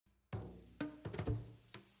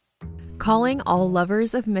Calling all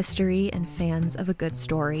lovers of mystery and fans of a good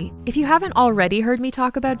story. If you haven't already heard me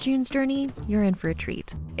talk about June's Journey, you're in for a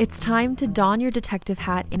treat. It's time to don your detective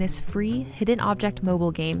hat in this free hidden object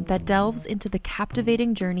mobile game that delves into the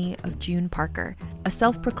captivating journey of June Parker, a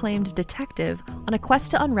self-proclaimed detective on a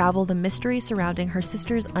quest to unravel the mystery surrounding her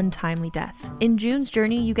sister's untimely death. In June's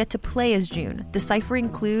Journey, you get to play as June, deciphering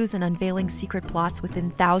clues and unveiling secret plots within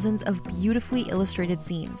thousands of beautifully illustrated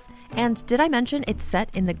scenes. And did I mention it's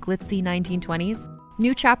set in the glitzy 1920s?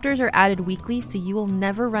 New chapters are added weekly, so you will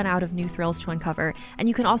never run out of new thrills to uncover, and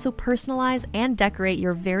you can also personalize and decorate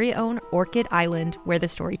your very own Orchid Island where the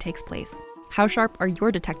story takes place. How sharp are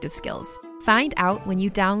your detective skills? Find out when you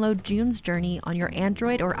download June's Journey on your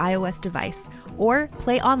Android or iOS device, or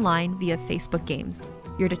play online via Facebook Games.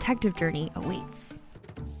 Your detective journey awaits.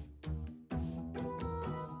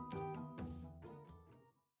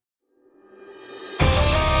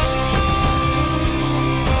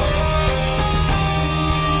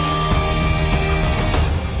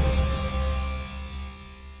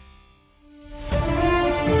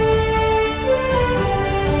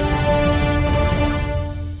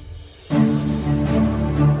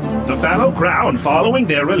 Fellow Crown, following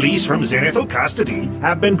their release from Zenithal custody,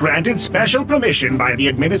 have been granted special permission by the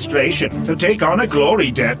administration to take on a glory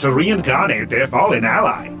debt to reincarnate their fallen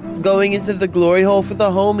ally. Going into the glory hole for the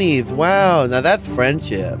homies. Wow, now that's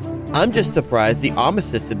friendship. I'm just surprised the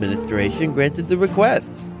Armistice administration granted the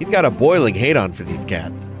request. He's got a boiling hate on for these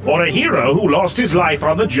cats. For a hero who lost his life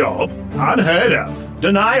on the job, unheard of.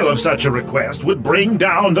 Denial of such a request would bring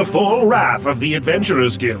down the full wrath of the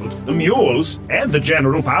Adventurers Guild, the Mules, and the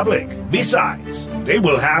general public. Besides, they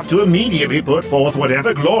will have to immediately put forth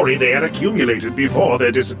whatever glory they had accumulated before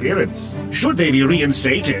their disappearance. Should they be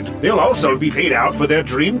reinstated, they'll also be paid out for their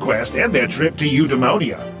dream quest and their trip to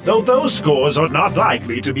Eudaimonia, though those scores are not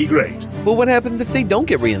likely to be great. But what happens if they don't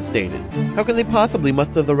get reinstated? How can they possibly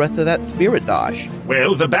muster the rest of that spirit dosh?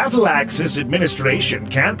 Well, the Battle Axis administration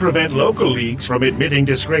can't prevent local leagues from admitting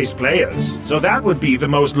disgraced players, so that would be the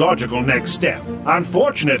most logical next step.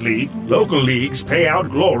 Unfortunately, local leagues pay out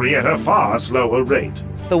glory at a far slower rate.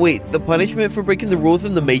 So wait, the punishment for breaking the rules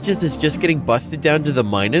in the majors is just getting busted down to the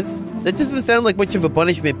minors? That doesn't sound like much of a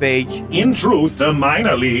punishment, Paige. In truth, the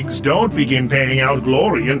minor leagues don't begin paying out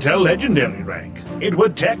glory until legendary rank. It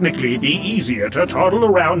would technically be easier to toddle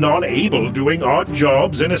around on Able doing odd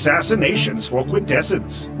jobs and assassinations for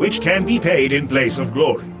quintessence, which can be paid in place of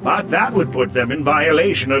glory. But that would put them in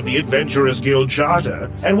violation of the Adventurers Guild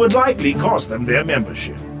Charter and would likely cost them their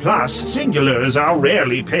membership. Plus, singulars are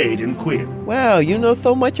rarely paid in quid. Wow, you know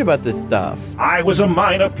so much about this stuff. I was a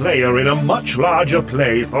minor player in a much larger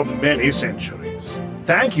play for many centuries.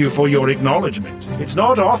 Thank you for your acknowledgement. It's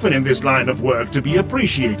not often in this line of work to be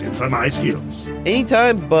appreciated for my skills.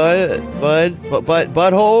 Anytime, butthole.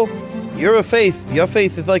 You're a face. Your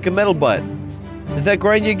face is like a metal butt. Does that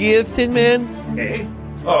grind your gears, Tin Man? Eh?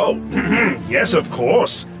 Oh, yes, of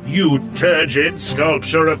course. You turgid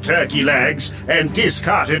sculpture of turkey legs and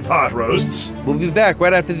discarded pot roasts. We'll be back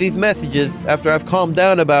right after these messages, after I've calmed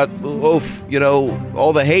down about, all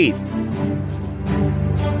the hate.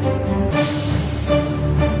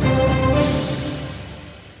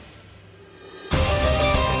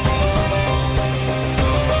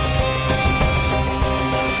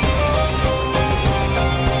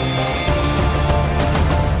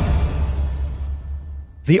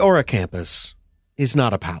 The Aura Campus is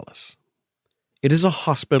not a palace. It is a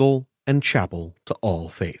hospital and chapel to all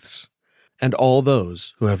faiths, and all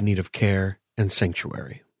those who have need of care and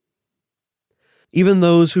sanctuary. Even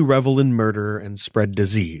those who revel in murder and spread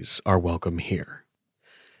disease are welcome here.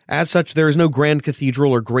 As such, there is no grand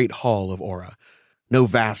cathedral or great hall of Aura, no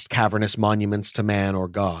vast cavernous monuments to man or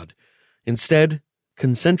god. Instead,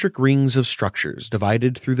 concentric rings of structures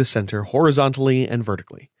divided through the center horizontally and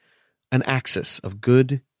vertically, an axis of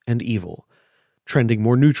good and evil, trending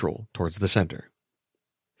more neutral towards the center.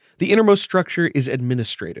 The innermost structure is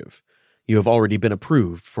administrative. You have already been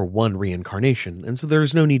approved for one reincarnation, and so there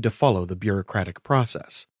is no need to follow the bureaucratic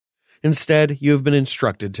process. Instead, you have been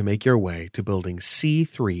instructed to make your way to building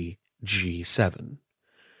C3G7.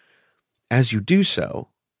 As you do so,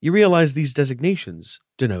 you realize these designations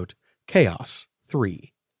denote Chaos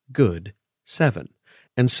 3, Good 7,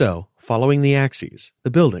 and so, following the axes,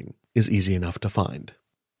 the building is easy enough to find.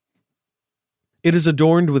 It is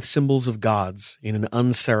adorned with symbols of gods in an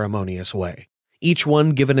unceremonious way, each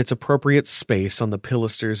one given its appropriate space on the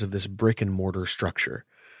pilasters of this brick-and-mortar structure.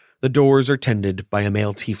 The doors are tended by a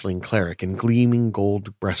male tiefling cleric in gleaming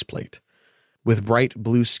gold breastplate, with bright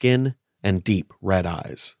blue skin and deep red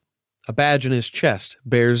eyes. A badge in his chest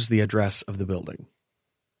bears the address of the building.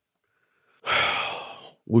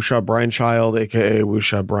 Wusha Brine Child, a.k.a.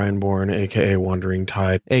 Wusha Brine Born, a.k.a. Wandering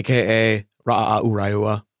Tide, a.k.a. Ra'a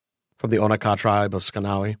Uraiua, from the Onaka tribe of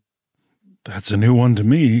Skanawi. That's a new one to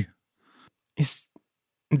me. Is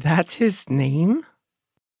that his name?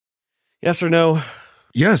 Yes or no?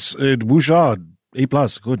 Yes, Wusha, A+,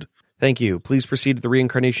 good. Thank you. Please proceed to the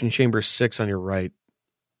reincarnation chamber 6 on your right.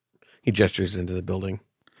 He gestures into the building.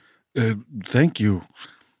 Thank you.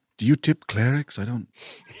 Do you tip clerics? I don't.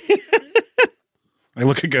 I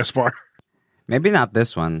look at Gaspar. Maybe not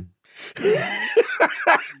this one.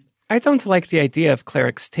 I don't like the idea of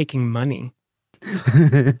clerics taking money.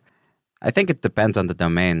 I think it depends on the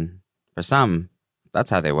domain. For some, that's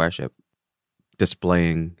how they worship.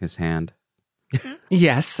 Displaying his hand.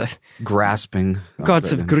 Yes, Grasping.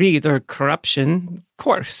 gods of greed or corruption, of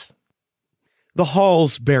course. The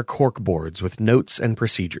halls bear corkboards with notes and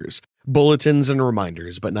procedures, bulletins and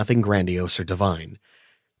reminders, but nothing grandiose or divine.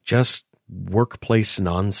 Just workplace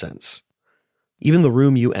nonsense. Even the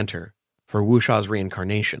room you enter, for Wusha's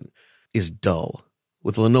reincarnation, is dull,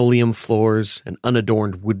 with linoleum floors and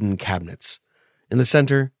unadorned wooden cabinets. In the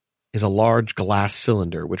center is a large glass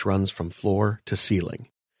cylinder which runs from floor to ceiling,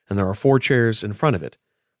 and there are 4 chairs in front of it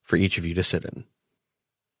for each of you to sit in.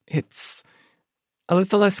 It's a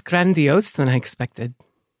little less grandiose than I expected.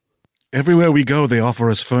 Everywhere we go, they offer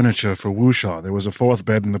us furniture for Wusha. There was a 4th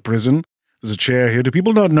bed in the prison. There's a chair here. Do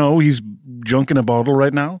people not know he's drunk in a bottle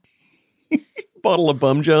right now? Bottle of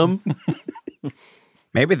bum jum.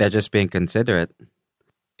 Maybe they're just being considerate.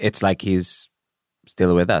 It's like he's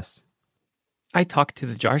still with us. I talk to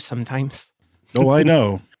the jar sometimes. Oh, I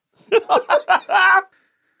know.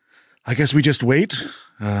 I guess we just wait.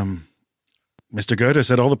 Mr. Goethe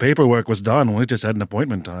said all the paperwork was done. We just had an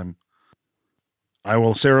appointment time. I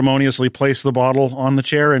will ceremoniously place the bottle on the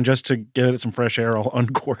chair, and just to get it some fresh air, I'll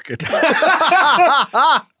uncork it.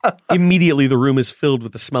 Immediately, the room is filled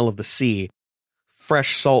with the smell of the sea.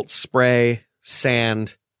 Fresh salt spray,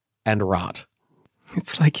 sand, and rot.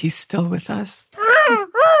 It's like he's still with us.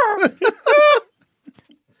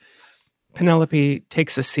 Penelope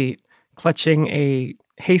takes a seat, clutching a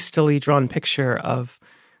hastily drawn picture of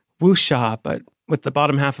Wusha, but with the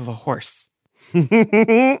bottom half of a horse.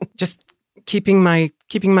 Just keeping my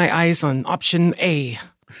eyes on option A.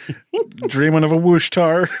 Dreaming of a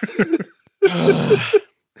whoosh-tar.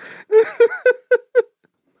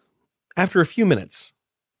 After a few minutes,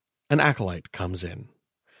 an acolyte comes in.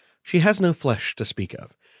 She has no flesh to speak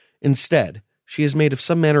of. Instead, she is made of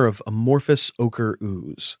some manner of amorphous ochre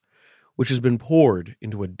ooze, which has been poured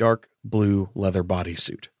into a dark blue leather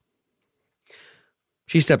bodysuit.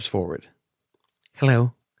 She steps forward.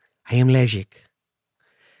 Hello, I am Lejik,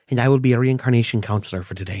 and I will be a reincarnation counselor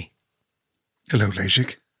for today. Hello,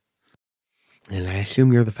 Lejik. And I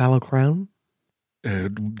assume you're the fallow crown?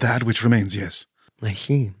 That which remains, yes. I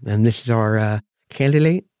see. And this is our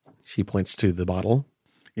candidate? She points to the bottle.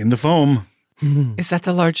 In the foam. Is that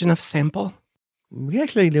a large enough sample? We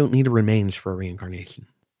actually don't need a remains for a reincarnation.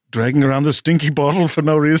 Dragging around the stinky bottle for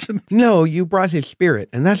no reason? No, you brought his spirit,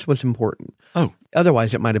 and that's what's important. Oh.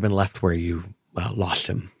 Otherwise, it might have been left where you, lost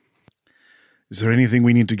him. Is there anything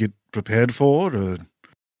we need to get prepared for? Or?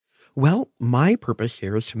 Well, my purpose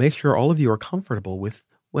here is to make sure all of you are comfortable with,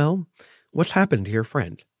 what's happened to your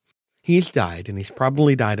friend. He's died, and he's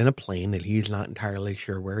probably died in a plane that he's not entirely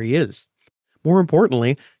sure where he is. More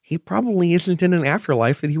importantly, he probably isn't in an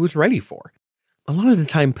afterlife that he was ready for. A lot of the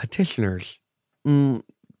time, petitioners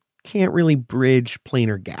can't really bridge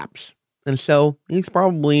planar gaps, and so he's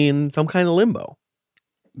probably in some kind of limbo.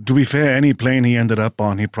 To be fair, any plane he ended up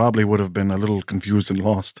on, he probably would have been a little confused and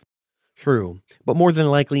lost. True, but more than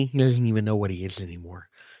likely, he doesn't even know what he is anymore.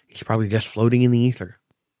 He's probably just floating in the ether.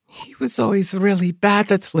 He was always really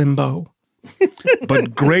bad at limbo.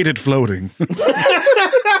 But great at floating.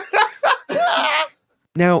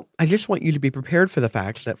 Now, I just want you to be prepared for the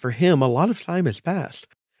fact that for him, a lot of time has passed,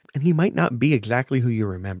 and he might not be exactly who you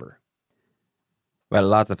remember. Well,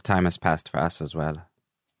 lots of time has passed for us as well.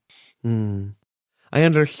 I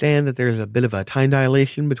understand that there's a bit of a time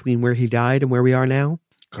dilation between where he died and where we are now.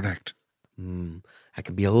 Correct. That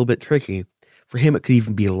can be a little bit tricky. For him, it could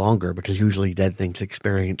even be longer because usually dead things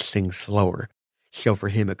experience things slower. So for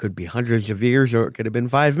him, it could be hundreds of years or it could have been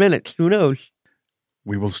 5 minutes. Who knows?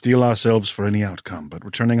 We will steel ourselves for any outcome, but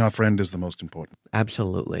returning our friend is the most important.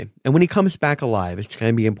 Absolutely. And when he comes back alive, it's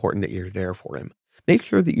going to be important that you're there for him. Make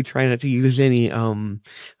sure that you try not to use any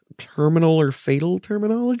terminal or fatal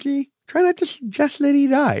terminology. Try not to suggest that he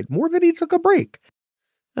died, more that he took a break.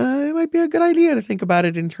 It might be a good idea to think about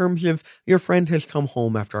it in terms of your friend has come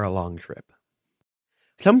home after a long trip.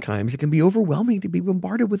 Sometimes it can be overwhelming to be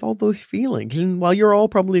bombarded with all those feelings. And while you're all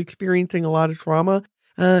probably experiencing a lot of trauma,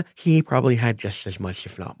 he probably had just as much,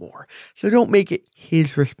 if not more. So don't make it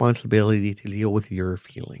his responsibility to deal with your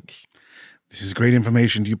feelings. This is great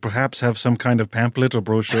information. Do you perhaps have some kind of pamphlet or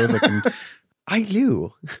brochure that can... I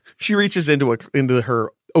do. She reaches into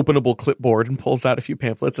her openable clipboard and pulls out a few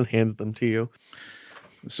pamphlets and hands them to you.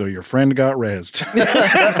 So your friend got rezzed.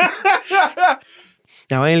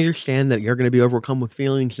 Now, I understand that you're going to be overcome with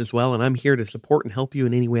feelings as well, and I'm here to support and help you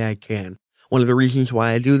in any way I can. One of the reasons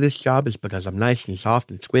why I do this job is because I'm nice and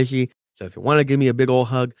soft and squishy. So if you want to give me a big old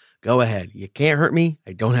hug, go ahead. You can't hurt me.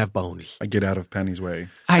 I don't have bones. I get out of Penny's way.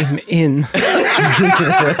 I'm in.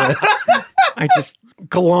 I just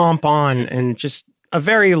glomp on and just a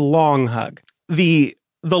very long hug.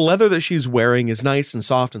 The leather that she's wearing is nice and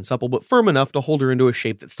soft and supple, but firm enough to hold her into a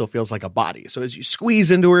shape that still feels like a body. So as you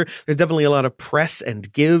squeeze into her, there's definitely a lot of press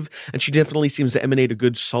and give, and she definitely seems to emanate a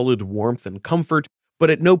good solid warmth and comfort.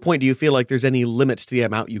 But at no point do you feel like there's any limit to the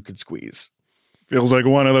amount you could squeeze. Feels like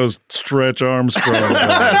one of those stretch Armstrong.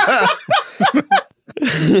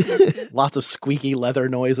 Lots of squeaky leather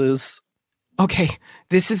noises. Okay,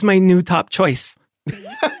 this is my new top choice.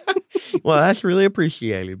 Well, that's really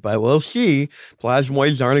appreciated, but we'll see.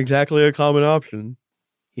 Plasmoids aren't exactly a common option.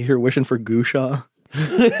 You hear wishing for Gusha?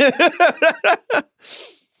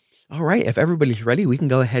 All right, if everybody's ready, we can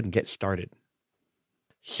go ahead and get started.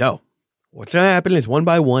 So, what's going to happen is one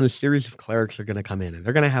by one, a series of clerics are going to come in, and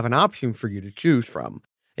they're going to have an option for you to choose from.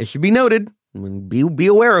 It should be noted, and be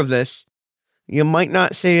aware of this, you might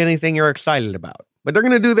not say anything you're excited about, but they're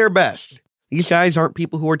going to do their best. These guys aren't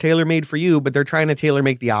people who are tailor-made for you, but they're trying to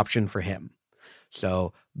tailor-make the option for him.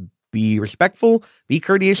 So be respectful, be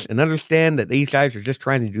courteous, and understand that these guys are just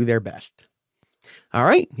trying to do their best. All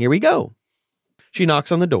right, here we go. She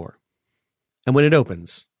knocks on the door, and when it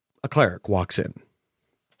opens, a cleric walks in.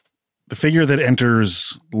 The figure that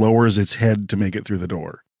enters lowers its head to make it through the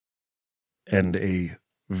door, and a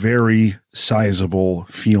very sizable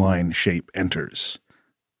feline shape enters.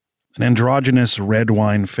 An androgynous red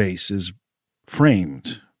wine face is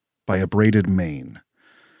framed by a braided mane,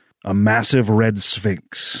 a massive red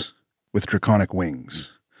sphinx with draconic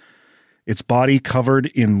wings, its body covered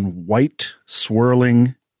in white,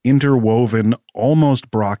 swirling, interwoven, almost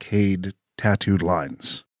brocade tattooed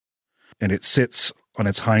lines, and it sits on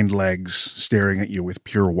its hind legs, staring at you with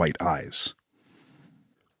pure white eyes.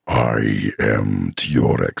 I am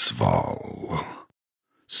Tiorex Val,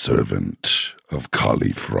 servant of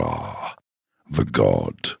Kali-Fra, the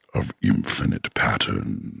god of infinite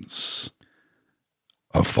patterns.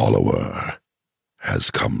 A follower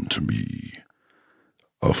has come to me,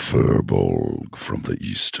 a furbolg from the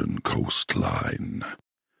eastern coastline,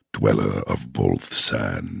 dweller of both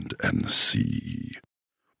sand and sea,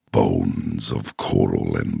 bones of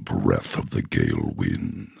coral and breath of the gale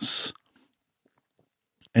winds.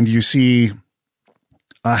 And you see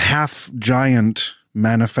a half-giant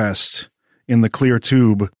manifest in the clear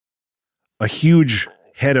tube, a huge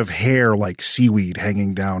head of hair like seaweed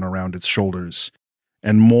hanging down around its shoulders,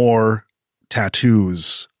 and more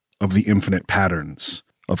tattoos of the infinite patterns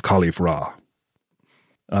of Kali-Fra.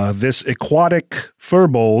 This aquatic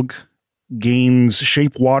furbolg gains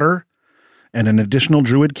shape water and an additional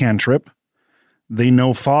druid cantrip. They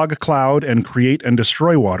know fog cloud and create and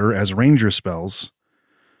destroy water as ranger spells,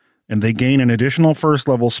 and they gain an additional first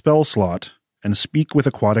level spell slot and speak with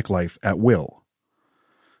aquatic life at will.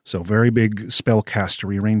 So very big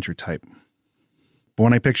spellcastery ranger type. But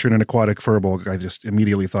when I pictured an aquatic furbolg, I just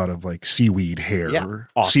immediately thought of like seaweed hair, Yeah,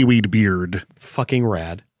 awesome. Seaweed beard. Fucking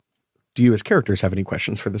rad. Do you as characters have any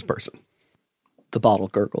questions for this person? The bottle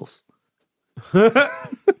gurgles.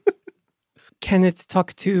 Can it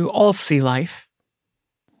talk to all sea life?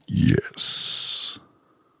 Yes.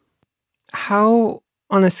 How,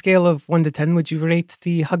 on a scale of 1 to 10, would you rate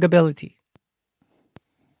the huggability?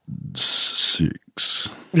 6.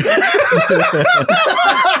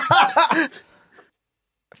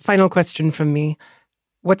 Final question from me.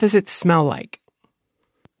 What does it smell like?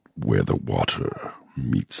 Where the water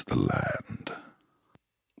meets the land.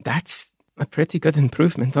 That's a pretty good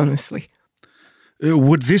improvement, honestly.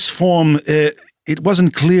 Would this form... it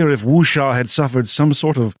wasn't clear if Wusha had suffered some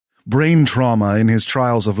sort of brain trauma in his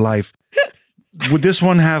trials of life. Would this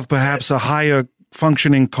one have perhaps a higher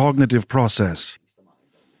functioning cognitive process?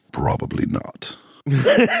 Probably not.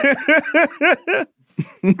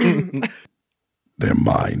 Their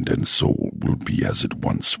mind and soul will be as it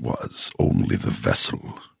once was. Only the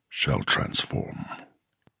vessel shall transform.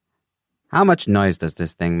 How much noise does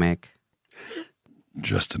this thing make?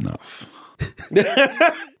 Just enough.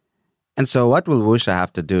 And so what will Wusha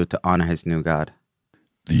have to do to honor his new god?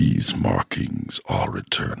 These markings are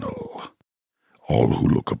eternal. All who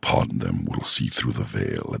look upon them will see through the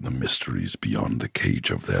veil and the mysteries beyond the cage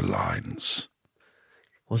of their lines.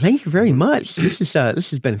 Well, thank you very much. This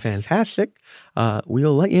has been fantastic.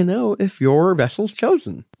 We'll let you know if your vessel's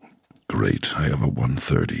chosen. Great. I have a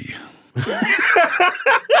 1:30.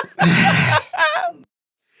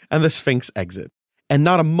 And the Sphinx exit, and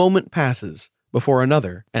not a moment passes before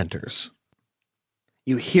another enters.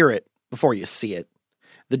 You hear it before you see it.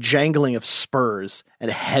 The jangling of spurs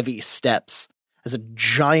and heavy steps as a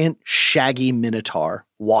giant, shaggy minotaur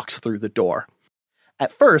walks through the door.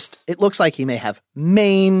 At first, it looks like he may have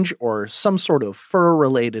mange or some sort of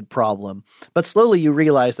fur-related problem, but slowly you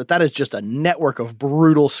realize that that is just a network of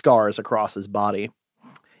brutal scars across his body.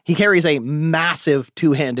 He carries a massive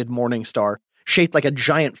two-handed morning star, shaped like a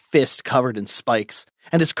giant fist covered in spikes,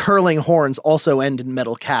 and his curling horns also end in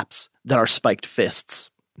metal caps that are spiked fists.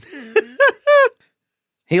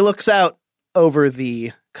 He looks out over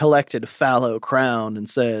the collected fallow crown and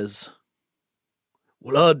says,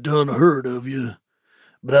 "Well, I done heard of you,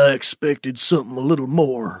 but I expected something a little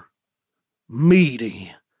more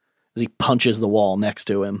meaty," as he punches the wall next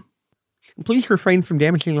to him. Please refrain from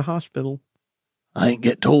damaging the hospital. I ain't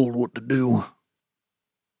get told what to do.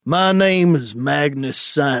 My name is Magnus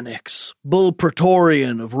Sinex, Bull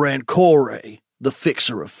Praetorian of Rancore, the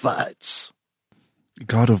fixer of fights.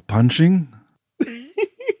 God of punching?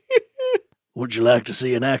 Would you like to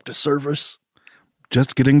see an act of service?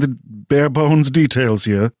 Just getting the bare bones details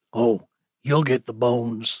here. Oh, you'll get the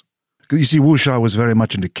bones. You see, Wuxia was very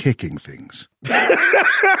much into kicking things.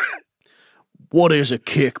 What is a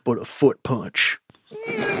kick but a foot punch?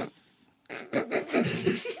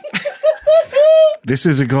 This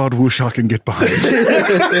is a god Wuxia can get behind.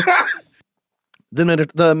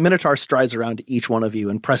 The Minotaur strides around to each one of you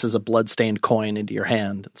and presses a blood-stained coin into your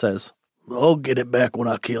hand and says, "I'll get it back when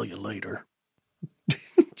I kill you later."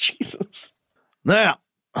 Jesus. Now,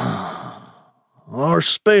 our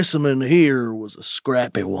specimen here was a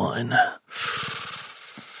scrappy one.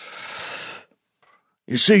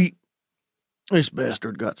 You see, this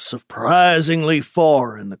bastard got surprisingly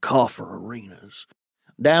far in the coffer arenas,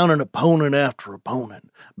 down an opponent after opponent,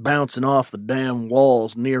 bouncing off the damn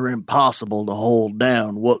walls near impossible to hold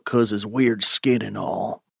down, what 'cause his weird skin and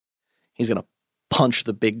all. He's going to punch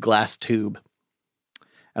the big glass tube,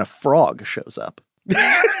 and a frog shows up.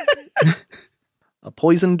 A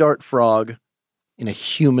poison dart frog in a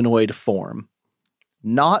humanoid form.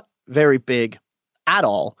 Not very big at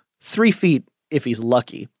all, 3 feet if he's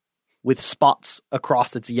lucky, with spots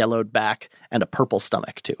across its yellowed back and a purple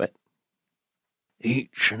stomach to it.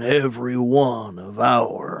 Each and every one of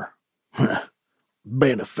our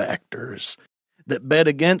benefactors that bet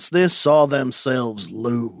against this saw themselves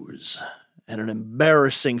lose, and an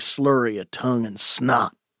embarrassing slurry of tongue and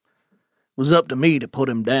snot. It was up to me to put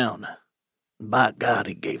him down. By God,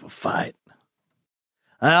 he gave a fight.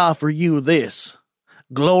 I offer you this,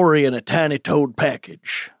 glory in a tiny toad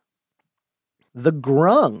package. The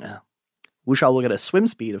Grung, we shall look at a swim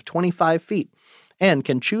speed of 25 feet, and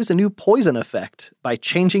can choose a new poison effect by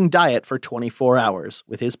changing diet for 24 hours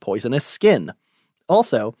with his poisonous skin.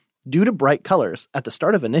 Also, due to bright colors, at the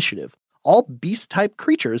start of initiative, all beast-type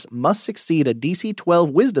creatures must succeed a DC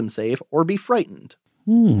 12 wisdom save or be frightened.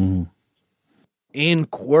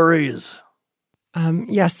 Inquiries?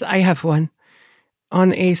 Yes, I have one.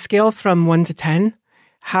 On a scale from 1 to 10,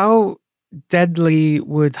 how deadly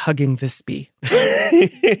would hugging this be?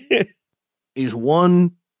 Is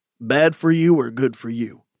 1 bad for you or good for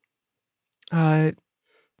you?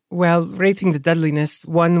 Well, rating the deadliness,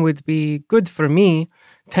 1 would be good for me,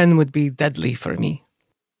 10 would be deadly for me.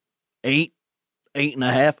 8,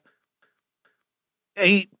 8.5,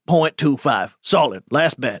 8.25. Solid.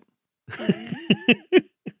 Last bet.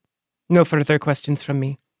 No further questions from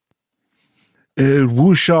me.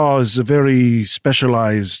 Wuxia is a very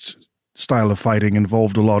specialized style of fighting,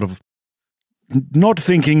 involved a lot of not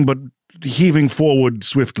thinking, but heaving forward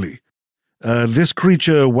swiftly. This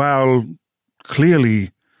creature, while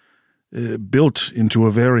clearly built into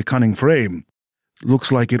a very cunning frame,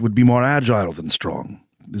 looks like it would be more agile than strong.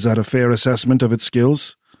 Is that a fair assessment of its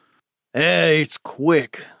skills? It's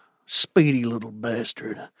quick. Speedy little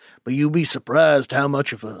bastard. But you'll be surprised how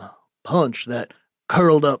much of a punch that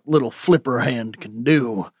curled up little flipper hand can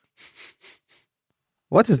do.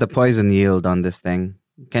 What is the poison yield on this thing?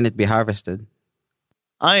 Can it be harvested?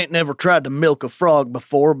 I ain't never tried to milk a frog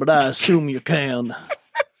before, but I assume you can.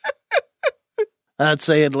 I'd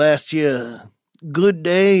say it'd last you a good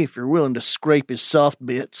day if you're willing to scrape his soft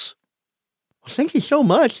bits. Well, thank you so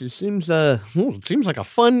much. It seems like a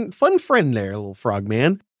fun friend there, little frog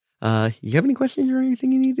man. You have any questions or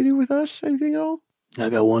anything you need to do with us? Anything at all? I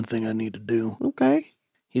got one thing I need to do. Okay.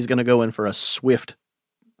 He's going to go in for a swift,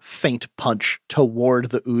 faint punch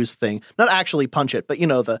toward the ooze thing. Not actually punch it, but,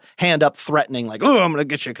 the hand up threatening, like, oh, I'm going to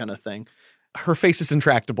get you kind of thing. Her face is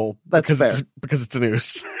intractable. That's fair. Because it's a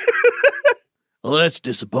noose. Well, that's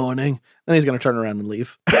disappointing. Then he's going to turn around and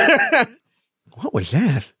leave. What was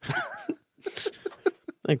that?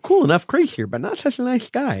 A cool enough creature, but not such a nice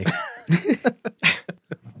guy.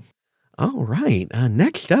 All right.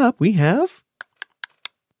 Next up, we have...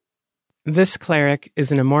 This cleric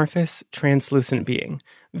is an amorphous, translucent being,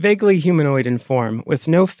 vaguely humanoid in form, with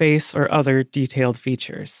no face or other detailed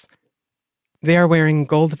features. They are wearing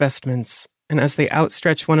gold vestments, and as they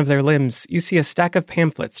outstretch one of their limbs, you see a stack of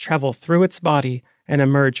pamphlets travel through its body and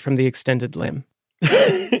emerge from the extended limb.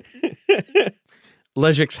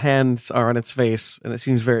 Lejik's hands are on its face, and it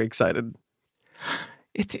seems very excited.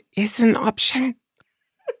 It is an option.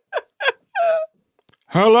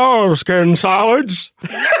 Hello, skin salads.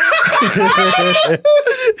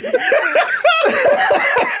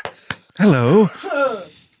 Hello.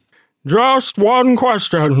 Just one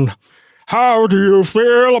question. How do you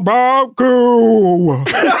feel about goo?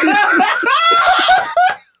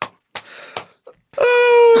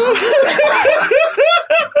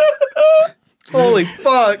 Holy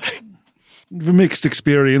fuck. Mixed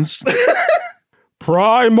experience.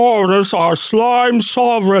 Primordus, our slime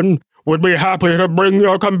sovereign, would be happy to bring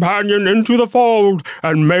your companion into the fold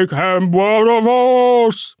and make him one of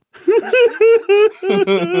us.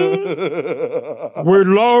 We'd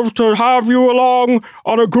love to have you along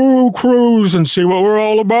on a goo cruise and see what we're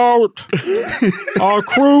all about. Our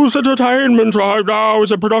cruise entertainment right now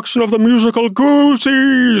is a production of the musical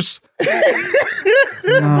Goosies.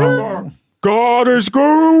 God is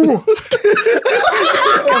goo.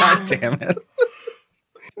 God damn it.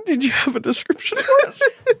 Did you have a description for us?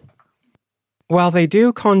 While they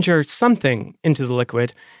do conjure something into the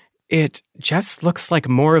liquid, it just looks like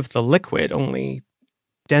more of the liquid, only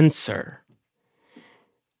denser.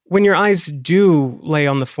 When your eyes do lay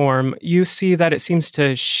on the form, you see that it seems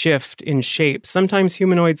to shift in shape, sometimes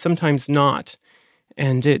humanoid, sometimes not,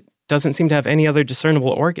 and it doesn't seem to have any other discernible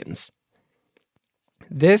organs.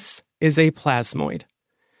 This is a plasmoid.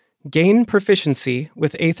 Gain proficiency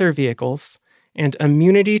with aether vehicles and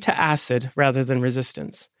immunity to acid rather than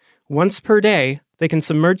resistance. Once per day, they can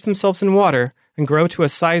submerge themselves in water and grow to a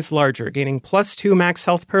size larger, gaining +2 max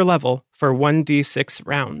health per level for 1d6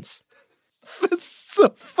 rounds. That's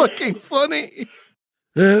so fucking funny.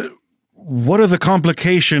 What are the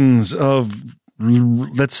complications of,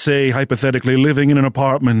 let's say, hypothetically, living in an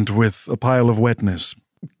apartment with a pile of wetness?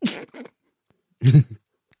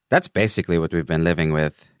 That's basically what we've been living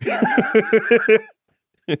with.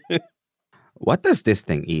 What does this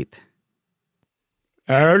thing eat?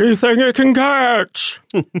 Anything it can catch.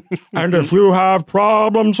 And if you have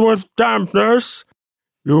problems with dampness,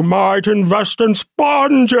 you might invest in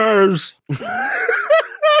sponges.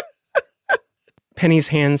 Penny's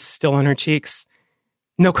hands still on her cheeks.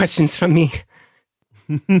 No questions from me.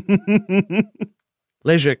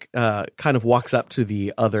 Lejik kind of walks up to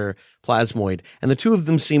the other plasmoid, and the two of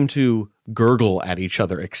them seem to gurgle at each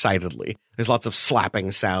other excitedly. There's lots of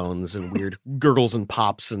slapping sounds and weird gurgles and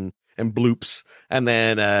pops and bloops, and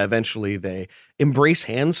then eventually they embrace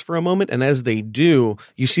hands for a moment, and as they do,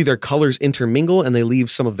 you see their colors intermingle, and they leave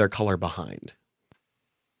some of their color behind.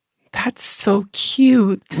 That's so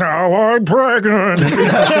cute. Now I'm pregnant.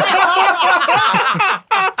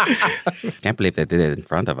 Can't believe they did it in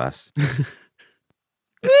front of us.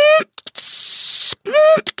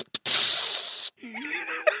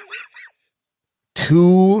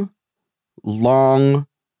 Two long,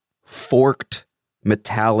 forked,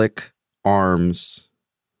 metallic arms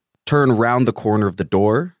turn round the corner of the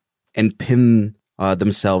door and pin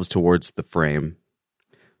themselves towards the frame.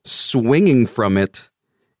 Swinging from it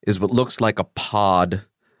is what looks like a pod,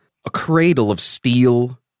 a cradle of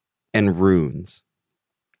steel and runes.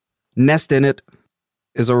 Nest in it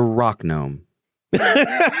is a rock gnome.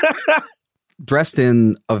 Dressed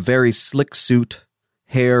in a very slick suit,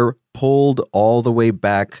 hair pulled all the way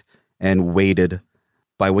back and weighted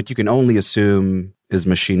by what you can only assume is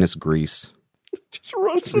machinist grease. Just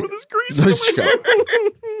run some of this grease over here.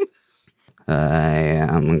 I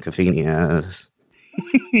am Caphenius,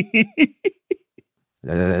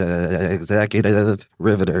 executive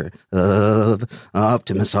riveter of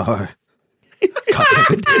Optimus R. God damn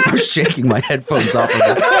it, I'm shaking my headphones off of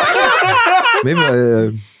that. Maybe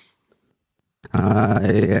I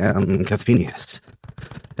am Caphenius,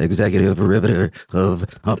 executive riveter of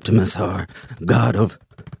Optimus R, god of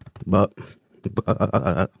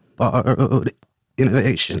borrowed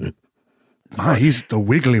innovation. He's the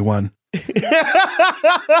wiggly one.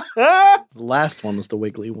 The last one was the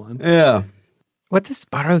wiggly one. Yeah. What does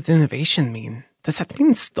borrowed innovation mean? Does that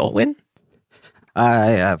mean stolen? I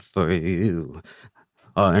have for you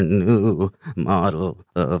our new model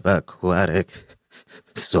of aquatic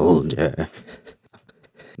soldier.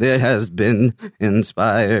 It has been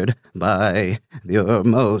inspired by your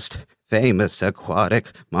most famous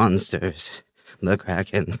aquatic monsters. The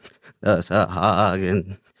Kraken, the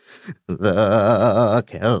Sahagin, the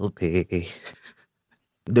Kelpie.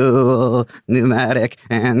 Dual pneumatic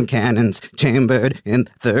and cannons chambered in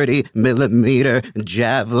 30-millimeter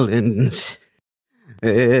javelins.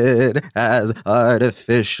 It has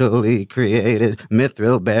artificially created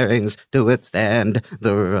mithril bearings to withstand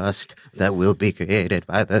the rust that will be created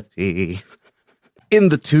by the sea. In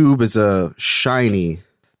the tube is a shiny,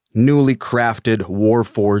 newly crafted,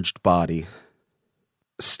 war-forged body,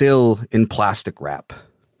 still in plastic wrap.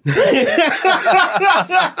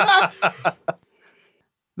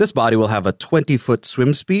 This body will have a 20-foot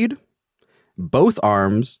swim speed. Both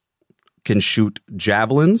arms can shoot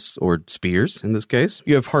javelins, or spears in this case.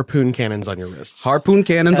 You have harpoon cannons on your wrists. Harpoon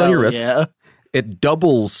cannons on your Hell wrists. yeah. It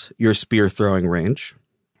doubles your spear throwing range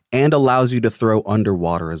and allows you to throw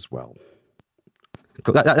underwater as well.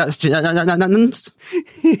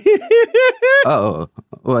 Oh.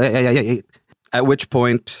 At which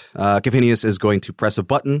point, Cavinius is going to press a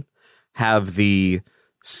button, have the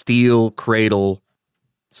steel cradle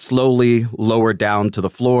slowly lower down to the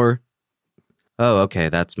floor. Oh, okay,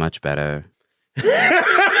 that's much better.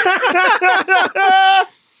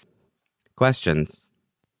 Questions?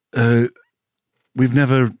 We've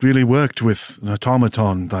never really worked with an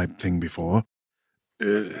automaton type thing before.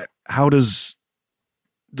 How does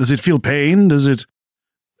it feel pain? Does it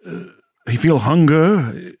feel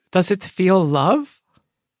hunger? Does it feel love?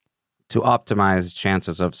 To optimize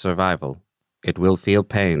chances of survival, it will feel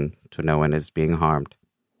pain to no one is being harmed.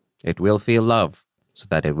 It will feel love so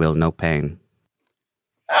that it will know pain.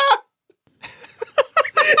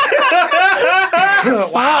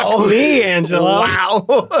 Fuck me, Angela. Wow.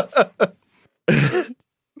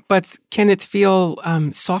 But can it feel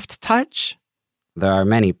soft touch? There are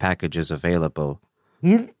many packages available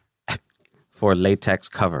for latex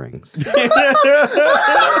coverings.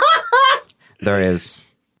 There is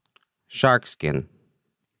shark skin,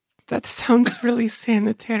 That sounds really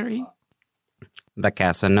sanitary. the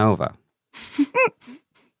Casanova,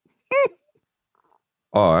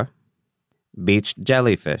 or beached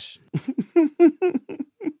jellyfish.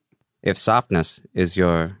 If softness is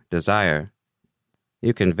your desire,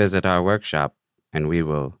 you can visit our workshop and we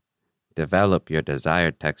will develop your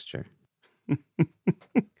desired texture.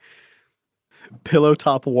 Pillow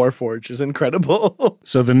Top Warforge is incredible.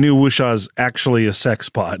 So the new Wusha's actually a sex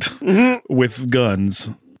pot with guns.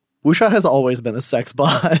 Wusha has always been a sex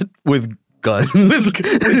bot. With guns. with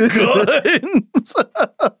guns.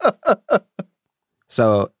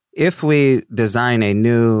 So if we design a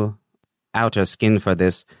new outer skin for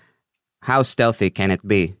this, how stealthy can it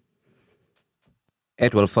be?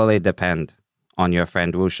 It will fully depend on your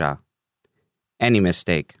friend Wusha. Any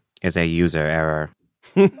mistake is a user error.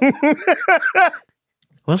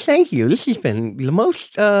 Well, thank you. This has been the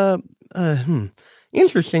most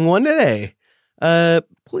interesting one today.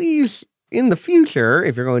 Please, in the future,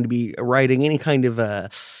 if you're going to be riding any kind of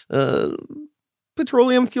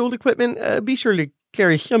petroleum-fueled equipment, be sure to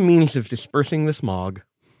carry some means of dispersing the smog.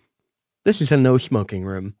 This is a no-smoking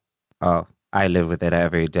room. Oh, I live with it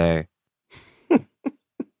every day.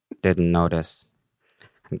 Didn't notice.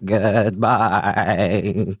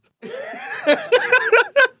 Goodbye.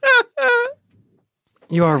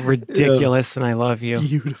 You are ridiculous and I love you.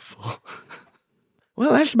 Beautiful.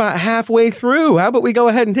 Well, that's about halfway through. How about we go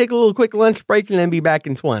ahead and take a little quick lunch break and then be back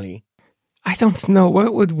in 20? I don't know.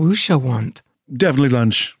 What would Wusha want? Definitely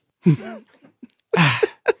lunch.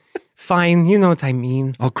 Fine, you know what I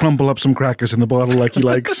mean. I'll crumple up some crackers in the bottle like he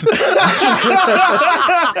likes.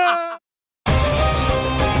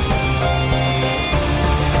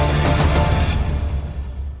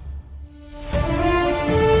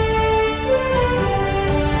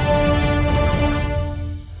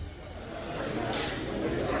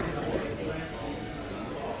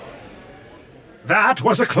 That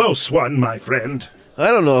was a close one, my friend.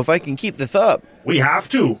 I don't know if I can keep this up. We have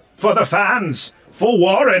to. For the fans. For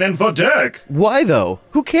Warren and for Dirk. Why, though?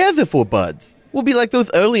 Who cares if we're buds? We'll be like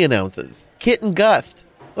those early announcers. Kit and Gust.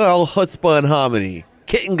 Well, chutzpah and harmony.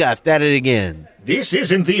 Kit and Gust at it again. This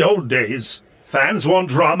isn't the old days. Fans want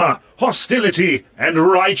drama, hostility, and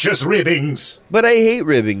righteous ribbings. But I hate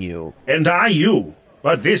ribbing you. And I you.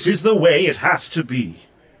 But this is the way it has to be.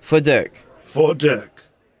 For Dirk. For Dirk.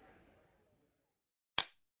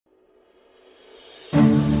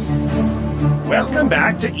 Welcome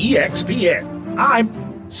back to EXPN.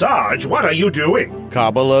 I'm Sarge. What are you doing?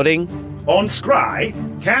 Carbo loading? On Scry?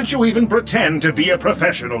 Can't you even pretend to be a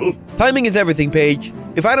professional? Timing is everything, Paige.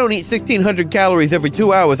 If I don't eat 1,600 calories every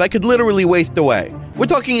 2 hours, I could literally waste away. We're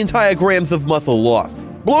talking entire grams of muscle lost,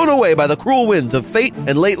 blown away by the cruel winds of fate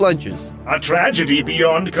and late lunches. A tragedy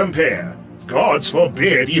beyond compare. Gods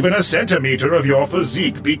forbid even a centimeter of your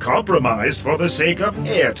physique be compromised for the sake of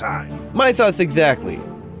airtime. My thoughts exactly.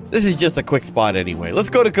 This is just a quick spot anyway. Let's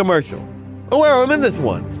go to commercial. Oh wow, I'm in this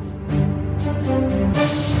one.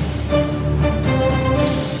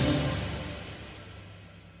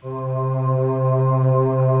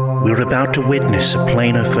 We're about to witness a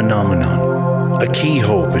planar phenomenon, a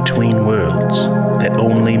keyhole between worlds that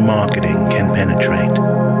only marketing can penetrate.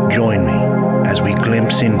 Join me as we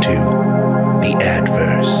glimpse into the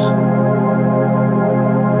Adverse.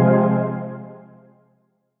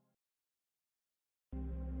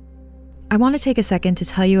 I want to take a second to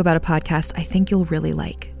tell you about a podcast I think you'll really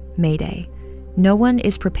like, Mayday. No one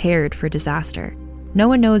is prepared for disaster. No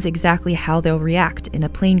one knows exactly how they'll react in a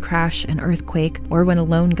plane crash, an earthquake, or when a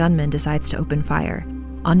lone gunman decides to open fire.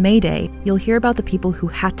 On Mayday, you'll hear about the people who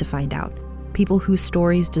had to find out, people whose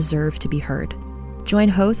stories deserve to be heard. Join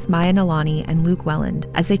hosts Maya Nalani and Luke Welland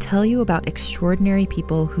as they tell you about extraordinary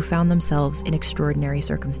people who found themselves in extraordinary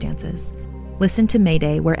circumstances. Listen to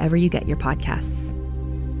Mayday wherever you get your podcasts.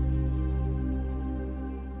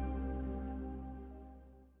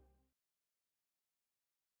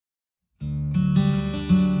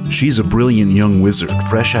 She's a brilliant young wizard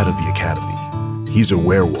fresh out of the academy. He's a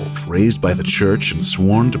werewolf raised by the church and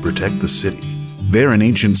sworn to protect the city. They're an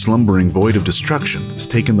ancient slumbering void of destruction that's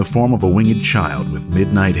taken the form of a winged child with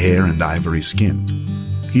midnight hair and ivory skin.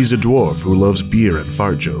 He's a dwarf who loves beer and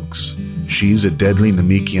fart jokes. She's a deadly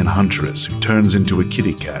Namekian huntress who turns into a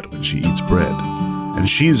kitty cat when she eats bread. And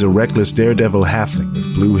she's a reckless daredevil halfling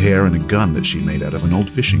with blue hair and a gun that she made out of an old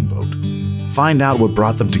fishing boat. Find out what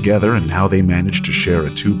brought them together and how they managed to share a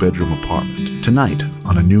 2-bedroom apartment tonight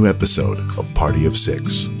on a new episode of Party of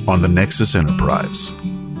Six on the Nexus Enterprise.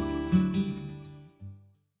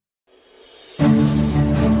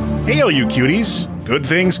 Hail, you cuties! Good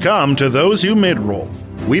things come to those who mid-roll.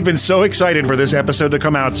 We've been so excited for this episode to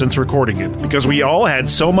come out since recording it, because we all had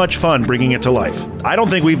so much fun bringing it to life. I don't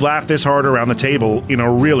think we've laughed this hard around the table in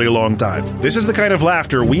a really long time. This is the kind of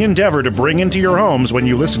laughter we endeavor to bring into your homes when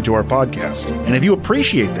you listen to our podcast. And if you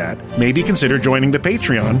appreciate that, maybe consider joining the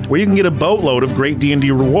Patreon, where you can get a boatload of great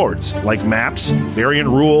D&D rewards, like maps, variant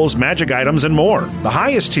rules, magic items, and more. The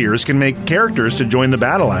highest tiers can make characters to join the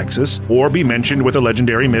Battle Axis, or be mentioned with a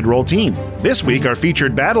legendary mid-roll team. This week, our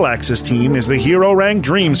featured Battle Axis team is the hero rank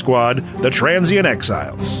Dream Squad, the Transient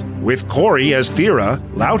Exiles, with Corey as Thera,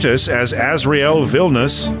 Lautus as Azrael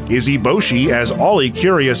Vilnus, Izzy Boshi as Ollie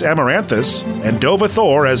Curious Amaranthus, and Dova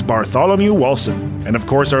Thor as Bartholomew Walson. And of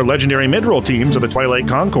course, our legendary mid-roll teams are the Twilight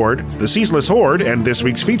Concord, the Ceaseless Horde, and this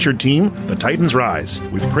week's featured team, the Titans Rise,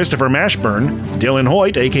 with Christopher Mashburn, Dylan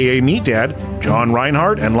Hoyt, aka Meat Dad, John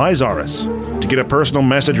Reinhardt, and Lizaris. To get a personal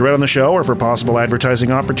message read on the show or for possible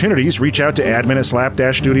advertising opportunities, reach out to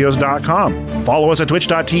admin@slap-studios.com. Follow us at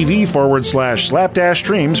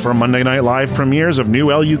twitch.tv/slap-streams for Monday Night Live premieres of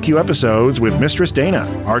new LUQ episodes with Mistress Dana.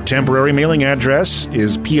 Our temporary mailing address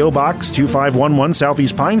is P.O. Box 2511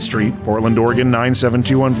 Southeast Pine Street, Portland, Oregon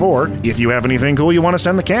 97214. If you have anything cool you want to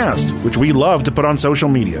send the cast, which we love to put on social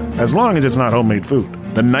media, as long as it's not homemade food.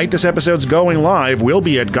 The night this episode's going live, we'll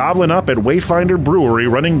be at Goblin Up at Wayfinder Brewery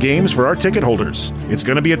running games for our ticket holders. It's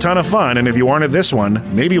going to be a ton of fun, and if you aren't at this one,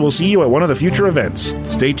 maybe we'll see you at one of the future events.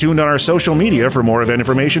 Stay tuned on our social media for more event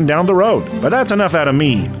information down the road. But that's enough out of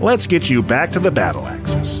me. Let's get you back to the Battle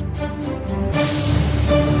Axis.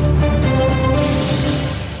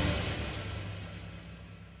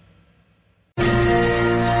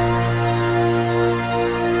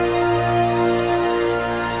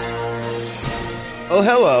 Oh,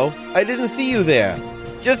 hello. I didn't see you there.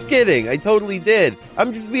 Just kidding. I totally did.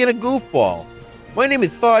 I'm just being a goofball. My name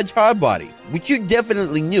is Sarge Hardbody, which you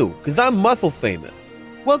definitely knew, because I'm muscle famous.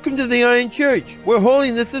 Welcome to the Iron Church, where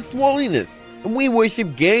holiness is swoliness, and we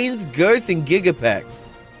worship gains, girth, and gigapacks.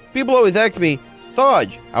 People always ask me,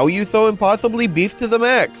 Sarge, how are you so impossibly beefed to the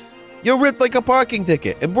max? You're ripped like a parking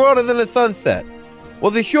ticket and broader than a sunset.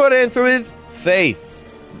 Well, the short answer is faith.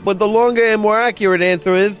 But the longer and more accurate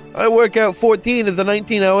answer is, I work out 14 of the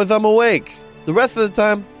 19 hours I'm awake. The rest of the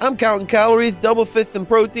time, I'm counting calories, double fisting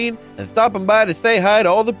protein, and stopping by to say hi to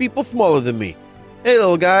all the people smaller than me. Hey,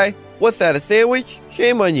 little guy, what's that, a sandwich?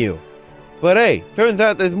 Shame on you. But hey, turns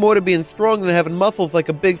out there's more to being strong than having muscles like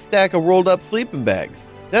a big stack of rolled up sleeping bags.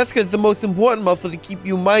 That's because the most important muscle to keep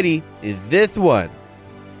you mighty is this one.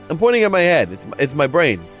 I'm pointing at my head. It's my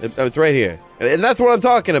brain. It's right here. And that's what I'm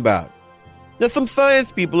talking about. Now, some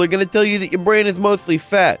science people are going to tell you that your brain is mostly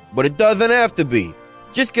fat, but it doesn't have to be.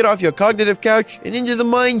 Just get off your cognitive couch and into the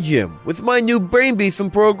mind gym with my new brain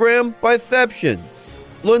beefing program, Biception.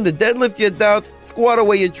 Learn to deadlift your doubts, squat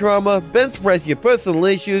away your trauma, bench press your personal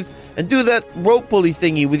issues, and do that rope pulley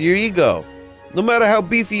thingy with your ego. No matter how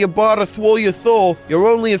beefy your bod or swole your soul, you're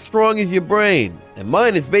only as strong as your brain. And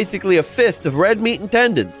mine is basically a fist of red meat and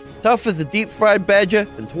tendons, tough as a deep-fried badger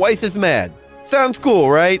and twice as mad. Sounds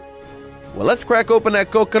cool, right? Well, let's crack open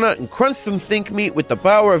that coconut and crunch some think meat with the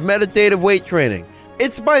power of meditative weight training.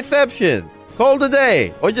 It's Biception. Call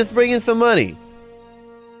today, or just bring in some money.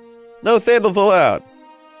 No sandals allowed.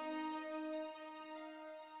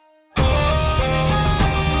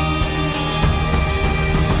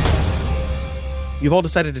 You've all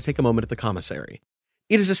decided to take a moment at the commissary.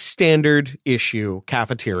 It is a standard issue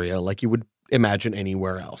cafeteria like you would imagine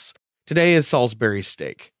anywhere else. Today is Salisbury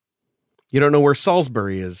steak. You don't know where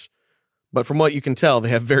Salisbury is, but from what you can tell, they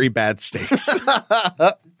have very bad steaks.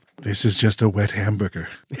 This is just a wet hamburger.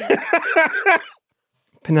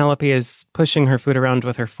 Penelope is pushing her food around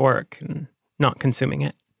with her fork and not consuming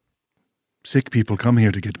it. Sick people come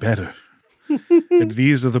here to get better. And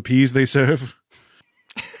these are the peas they serve?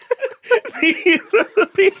 These are the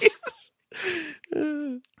peas.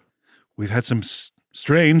 We've had some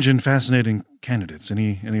strange and fascinating candidates.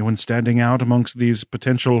 Anyone standing out amongst these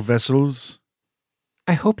potential vessels?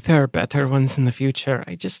 I hope there are better ones in the future.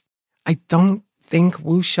 I don't think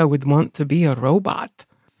Wuxia would want to be a robot.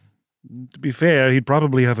 To be fair, he'd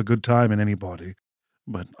probably have a good time in any body.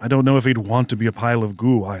 But I don't know if he'd want to be a pile of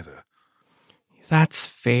goo either. That's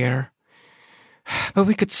fair. But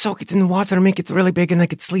we could soak it in water, make it really big, and I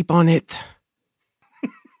could sleep on it.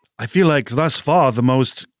 I feel like thus far the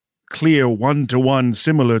most clear one-to-one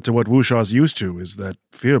similar to what Wuxia's used to is that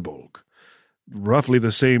Firbolg. Roughly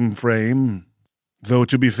the same frame, though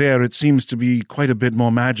to be fair, it seems to be quite a bit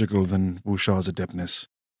more magical than Wuxia's adeptness.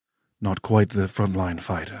 Not quite the frontline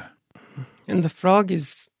fighter. And the frog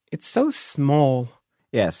it's so small.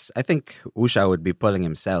 Yes, I think Wuxia would be pulling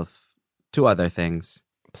himself to other things.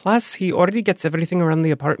 Plus, he already gets everything around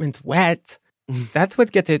the apartment wet. That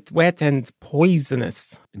would get it wet and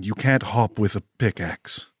poisonous. And you can't hop with a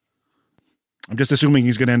pickaxe. I'm just assuming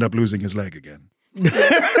he's going to end up losing his leg again.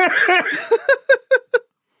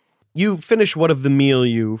 You finish what of the meal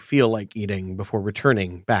you feel like eating before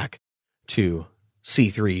returning back to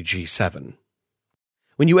C3G7.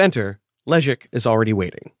 When you enter, Lejik is already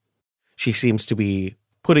waiting. She seems to be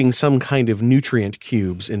putting some kind of nutrient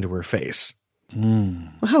cubes into her face.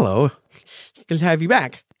 Well, hello. Good to have you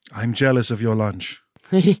back. I'm jealous of your lunch.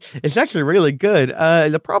 It's actually really good.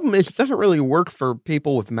 The problem is it doesn't really work for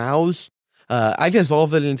people with mouths. I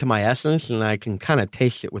dissolve it into my essence and I can kind of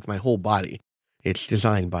taste it with my whole body. It's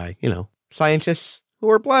designed by, scientists who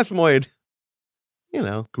are plasmoid.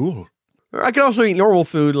 Cool. Or I can also eat normal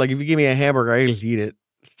food. Like if you give me a hamburger, I just eat it.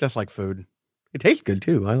 It's just like food. It tastes good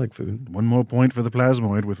too. I like food. One more point for the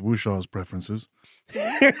plasmoid with Wuxia's preferences.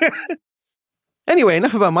 Anyway,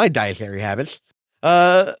 enough about my dietary habits.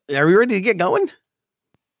 Are we ready to get going?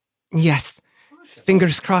 Yes.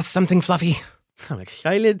 Fingers crossed something fluffy. I'm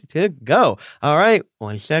excited to go. All right,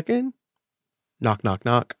 1 second. Knock, knock,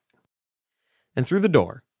 knock. And through the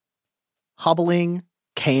door, hobbling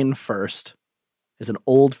cane first, is an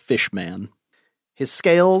old fish man. His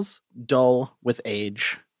scales dull with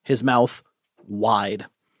age, his mouth wide.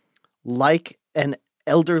 Like an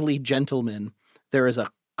elderly gentleman, there is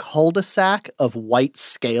a cul-de-sac of white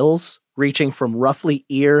scales reaching from roughly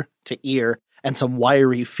ear to ear and some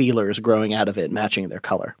wiry feelers growing out of it, matching their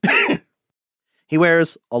color. He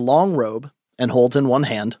wears a long robe and holds in one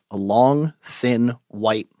hand a long, thin,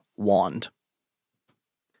 white wand.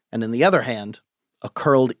 And in the other hand, a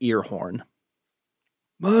curled ear horn.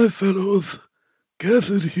 My fellows,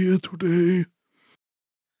 gathered here today,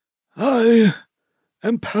 I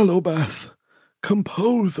am Palobath,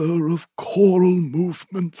 composer of choral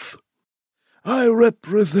movements. I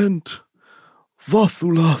represent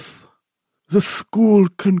Vothulath, the school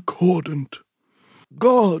concordant,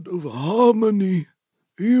 god of harmony,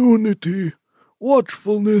 unity,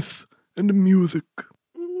 watchfulness, and music.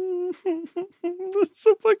 That's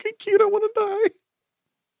so fucking cute. I want to die.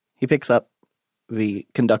 He picks up the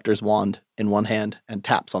conductor's wand in one hand and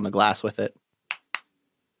taps on the glass with it.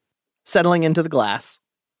 Settling into the glass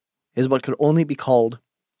is what could only be called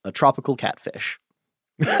a tropical catfish.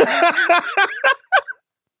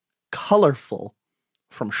 Colorful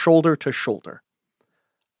from shoulder to shoulder.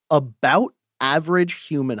 About average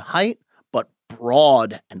human height, but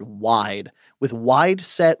broad and wide, with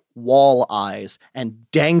wide-set wall eyes and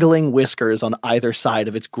dangling whiskers on either side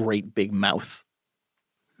of its great big mouth.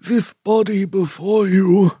 This body before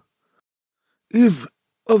you is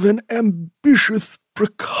of an ambitious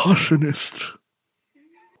precautionist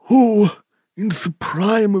who, in the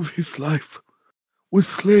prime of his life, was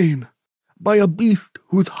slain by a beast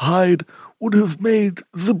whose hide would have made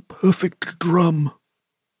the perfect drum.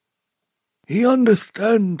 He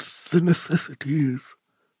understands the necessities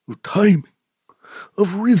of timing,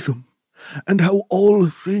 of rhythm, and how all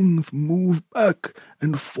things move back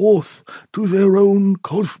and forth to their own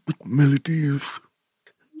cosmic melodies.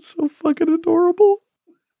 So fucking adorable.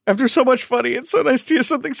 After so much funny, it's so nice to hear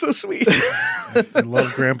something so sweet. I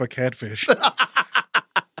love Grandpa Catfish.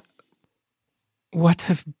 What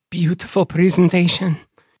a beautiful presentation.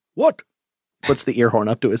 What? Puts the ear horn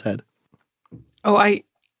up to his head. Oh, I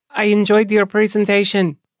enjoyed your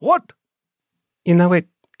presentation. What? You know, it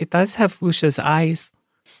does have Wusha's eyes.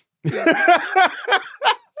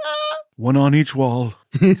 One on each wall.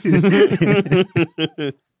 You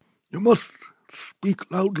must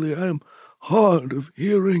speak loudly. I am hard of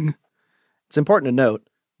hearing. It's important to note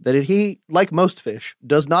that he, like most fish,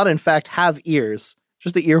 does not in fact have ears.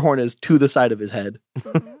 Just the ear horn is to the side of his head.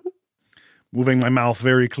 Moving my mouth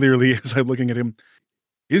very clearly as I'm looking at him.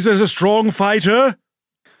 Is this a strong fighter?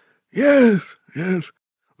 Yes, yes.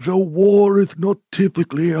 Though war is not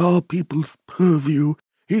typically our people's purview,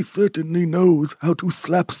 he certainly knows how to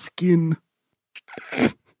slap skin.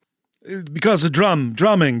 Because of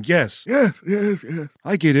drumming, yes. Yes, yes, yes.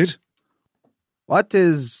 I get it. What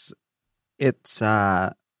is its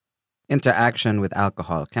interaction with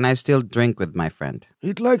alcohol? Can I still drink with my friend?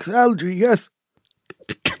 It likes algae, yes.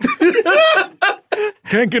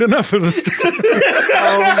 Can't get enough of this.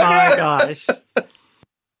 Oh my gosh.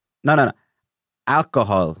 No.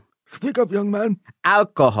 Alcohol. Speak up, young man.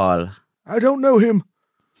 Alcohol. I don't know him.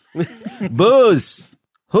 Booze.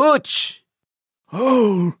 Hooch.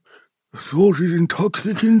 Oh, assorted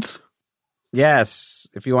intoxicants. Yes,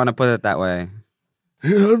 if you want to put it that way. He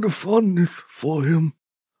had a fondness for him.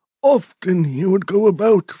 Often he would go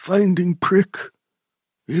about finding prick.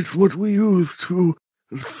 It's what we use to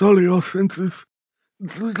sully our senses.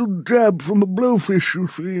 It's a little jab from a blowfish, you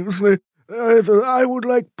see. It's like, either I would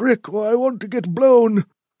like prick or I want to get blown.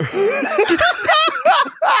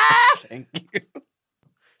 Thank you.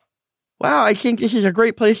 Wow, I think this is a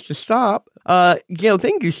great place to stop. Gail,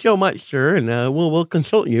 thank you so much, sir, and we'll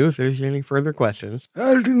consult you if there's any further questions.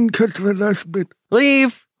 I didn't catch that last bit.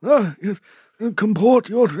 Leave! Ah, yes. Comport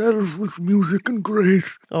yourselves with music and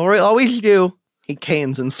grace. All right, always do. He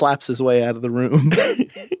canes and slaps his way out of the room.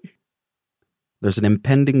 There's an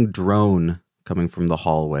impending drone coming from the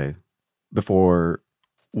hallway before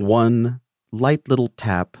one light little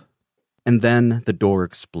tap, and then the door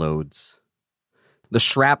explodes. The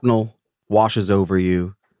shrapnel washes over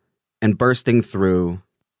you, and bursting through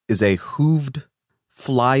is a hooved,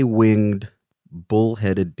 fly-winged,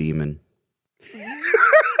 bull-headed demon.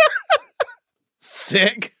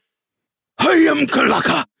 Sick. I am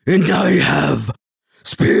Kalaka, and I have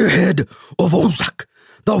Spearhead of Ozak,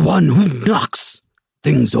 the one who knocks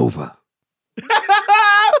things over.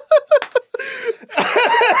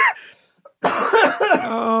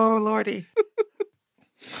 Oh, Lordy.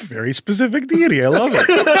 Very specific deity. I love it.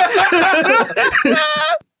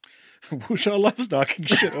 Wusha loves knocking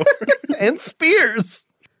shit over. And spears.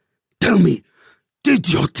 Tell me,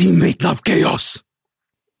 did your teammate love chaos?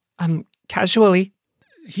 Casually.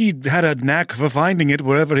 He had a knack for finding it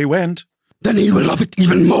wherever he went. Then he will love it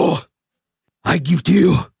even more. I give to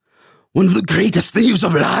you one of the greatest thieves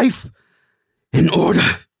of life in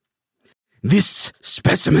order. This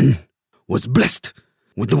specimen was blessed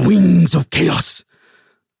with the wings of chaos,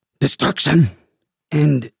 destruction,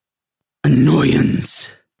 and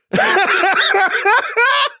annoyance.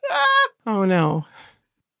 Oh, no.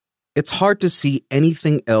 It's hard to see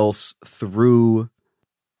anything else through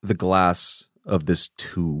the glass of this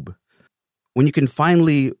tube. When you can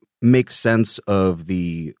finally make sense of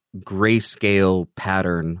the grayscale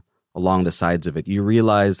pattern along the sides of it, you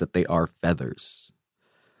realize that they are feathers.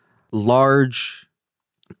 Large,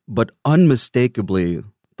 but unmistakably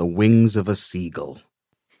the wings of a seagull.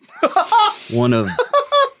 One of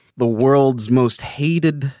the world's most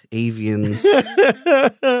hated avians.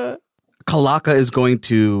 Kalaka is going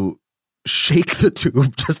to shake the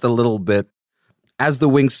tube just a little bit. As the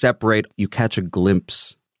wings separate, you catch a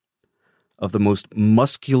glimpse of the most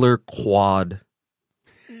muscular quad,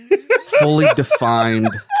 fully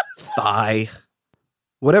defined thigh.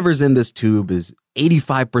 Whatever's in this tube is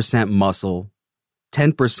 85% muscle,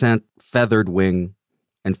 10% feathered wing,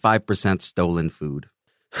 and 5% stolen food.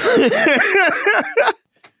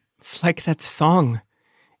 It's like that song,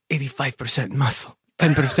 85% muscle,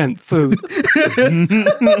 10% food.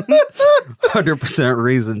 100%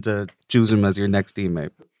 reason to choose him as your next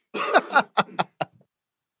teammate.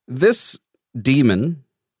 This demon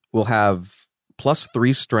will have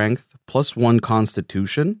 +3 strength, +1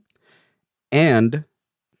 constitution, and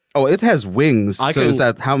it has wings. Is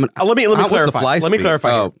that how many? Let me clarify. Let me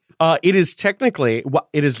clarify. Oh. It is technically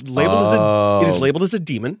it is labeled as a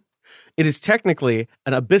demon. It is technically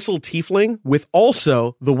an abyssal tiefling with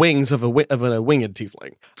also the wings of a winged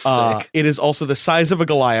tiefling. It is also the size of a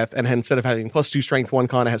Goliath, and instead of having +2 strength 1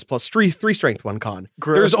 con, it has +3 strength 1 con.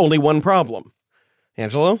 There's only one problem.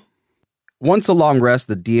 Angelo? Once a long rest,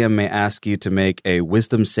 the DM may ask you to make a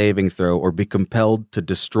wisdom saving throw or be compelled to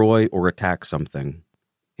destroy or attack something.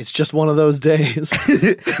 It's just one of those days.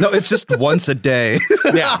 No, it's just once a day.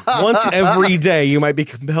 Yeah, once every day you might be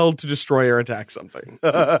compelled to destroy or attack something.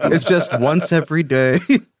 It's just once every day.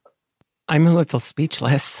 I'm a little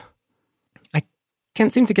speechless. I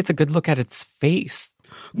can't seem to get a good look at its face.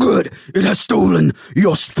 Good. It has stolen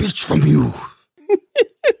your speech from you.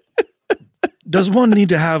 Does one need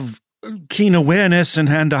to have keen awareness and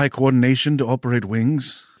hand-eye coordination to operate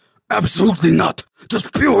wings? Absolutely not.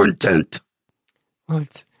 Just pure intent. Well,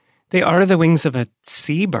 they are the wings of a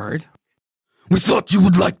seabird. We thought you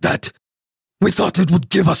would like that. We thought it would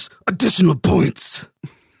give us additional points.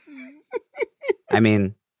 I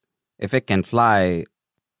mean, if it can fly,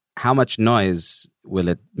 how much noise will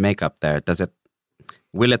it make up there?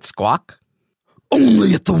 Will it squawk?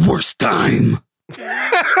 Only at the worst time.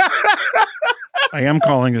 I am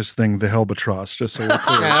calling this thing the Helbatross, just so we're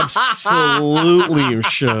clear. Absolutely you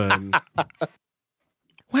should.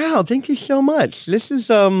 Wow, thank you so much. This is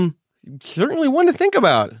certainly one to think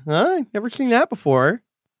about. Huh? Never seen that before.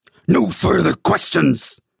 No further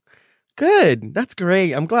questions. Good. That's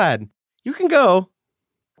great. I'm glad. You can go.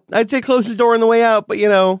 I'd say close the door on the way out, but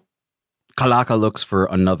Kalaka looks for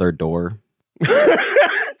another door.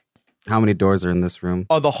 How many doors are in this room?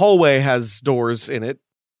 Oh, the hallway has doors in it.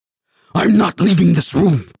 I'm not leaving this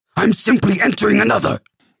room. I'm simply entering another.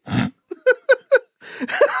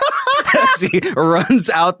 As he runs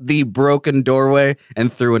out the broken doorway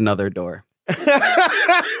and through another door.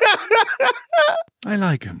 I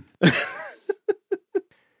like him.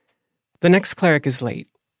 The next cleric is late,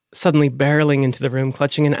 suddenly barreling into the room,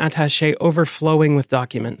 clutching an attaché overflowing with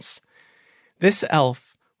documents. This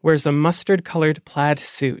elf wears a mustard-colored plaid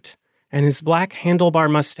suit, and his black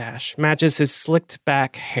handlebar mustache matches his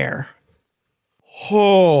slicked-back hair.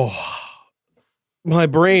 Oh, my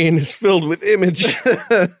brain is filled with image.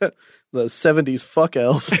 The 70s fuck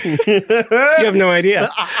elf. You have no idea.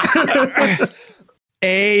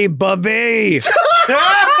 Hey, Bubby!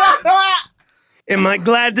 Am I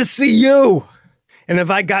glad to see you? And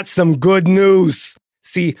have I got some good news?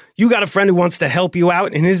 See, you got a friend who wants to help you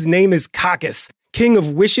out, and his name is Caucus, king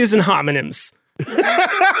of wishes and homonyms.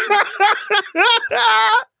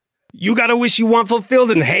 You got a wish you want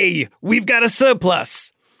fulfilled, and hey, we've got a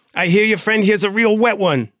surplus. I hear your friend here's a real wet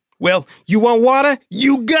one. Well, you want water?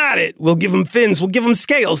 You got it. We'll give him fins. We'll give him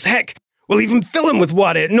scales. Heck, we'll even fill him with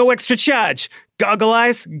water at no extra charge. Goggle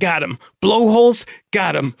eyes? Got him. Blowholes?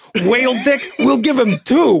 Got him. Whale dick? We'll give him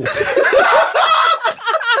 2.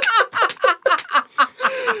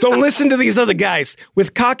 Don't listen to these other guys.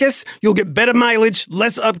 With Caucus, you'll get better mileage,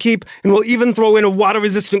 less upkeep, and we'll even throw in a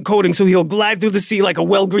water-resistant coating so he'll glide through the sea like a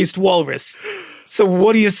well-greased walrus. So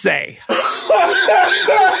what do you say?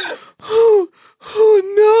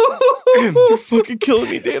 Oh no! You're fucking killing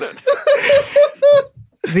me, Dana.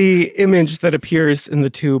 The image that appears in the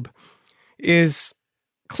tube is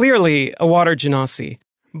clearly a water genasi,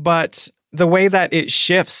 but the way that it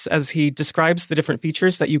shifts as he describes the different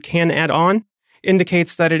features that you can add on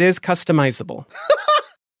indicates that it is customizable.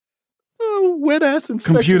 Oh, wet ass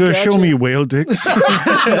Inspector Computer, Gadget. show me whale dicks.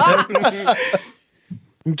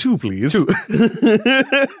 2, please. 2.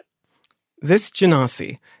 This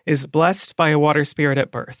genasi is blessed by a water spirit at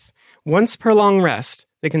birth. Once per long rest,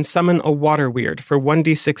 they can summon a water weird for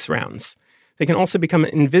 1d6 rounds. They can also become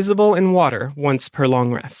invisible in water once per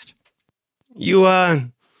long rest. You,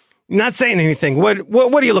 not saying anything.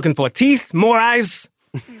 What are you looking for? Teeth? More eyes?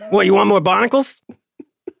 What, you want more barnacles?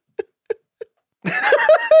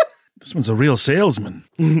 This one's a real salesman.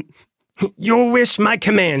 Your wish, my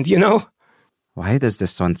command, you know? Why does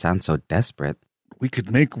this one sound so desperate? We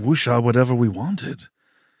could make Wusha whatever we wanted.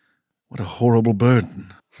 What a horrible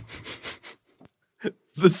burden.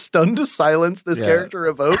 The stunned silence this character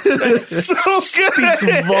evokes So good. speaks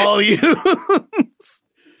volumes.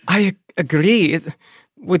 I agree.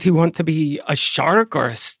 Would he want to be a shark or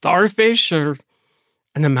a starfish or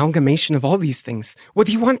an amalgamation of all these things? Would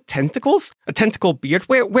he want tentacles? A tentacle beard?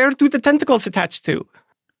 Where do the tentacles attach to?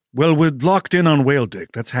 Well, we're locked in on whale dick.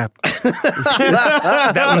 That's happened.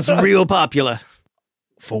 That one's real popular.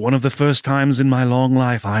 For one of the first times in my long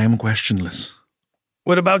life, I am questionless.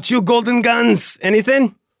 What about you, Golden Guns?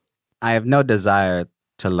 Anything? I have no desire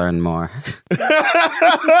to learn more.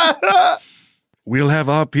 We'll have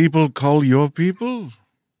our people call your people?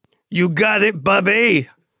 You got it, Bubby.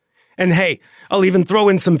 And hey, I'll even throw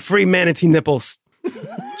in some free manatee nipples.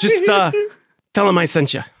 Just tell him I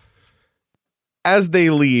sent you. As they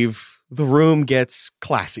leave, the room gets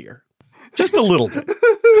classier. Just a little bit.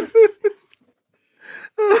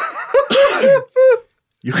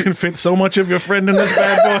 You can fit so much of your friend in this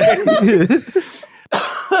bad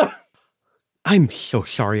boy. I'm so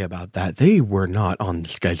sorry about that. They were not on the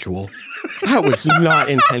schedule. That was not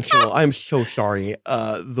intentional. I'm so sorry.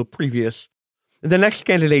 The next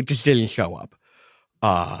candidate just didn't show up.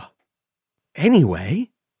 Anyway,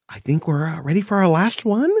 I think we're ready for our last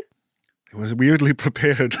one. It was weirdly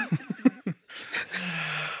prepared.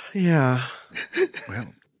 Yeah.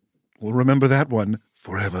 Well, we'll remember that one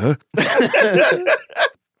forever.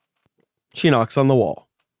 She knocks on the wall.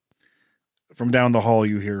 From down the hall,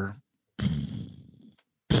 you hear...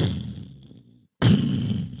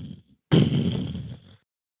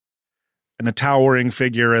 and a towering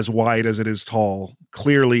figure as wide as it is tall,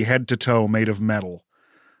 clearly head to toe made of metal.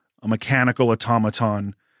 A mechanical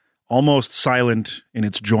automaton, almost silent in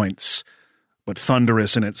its joints, but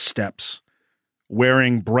thunderous in its steps,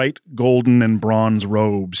 wearing bright golden and bronze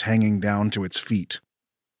robes hanging down to its feet.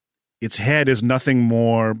 Its head is nothing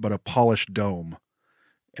more but a polished dome,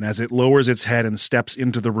 and as it lowers its head and steps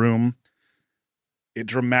into the room, it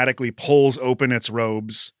dramatically pulls open its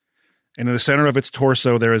robes, and in the center of its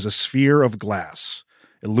torso there is a sphere of glass,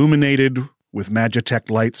 illuminated with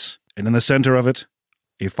Magitech lights, and in the center of it,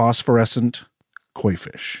 a phosphorescent koi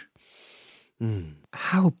fish.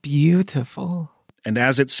 How beautiful. And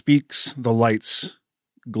as it speaks, the lights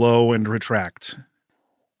glow and retract.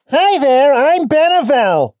 Hi there, I'm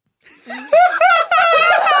Benevel.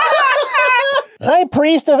 High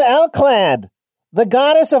Priest of Alclad, the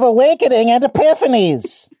goddess of awakening and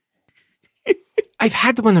epiphanies. I've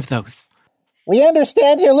had one of those. We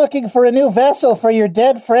understand you're looking for a new vessel for your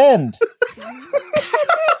dead friend.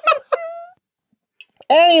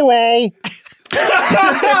 Anyway.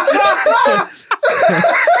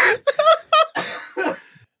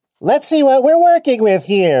 Let's see what we're working with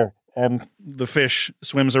here. The fish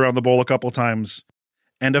swims around the bowl a couple times,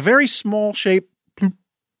 and a very small shape ploop,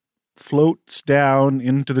 floats down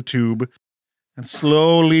into the tube and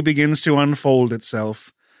slowly begins to unfold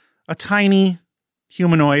itself. A tiny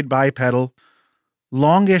humanoid bipedal,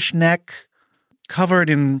 longish neck, covered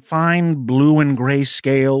in fine blue and gray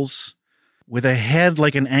scales, with a head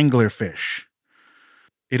like an anglerfish.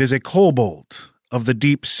 It is a kobold of the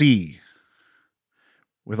deep sea,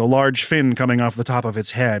 with a large fin coming off the top of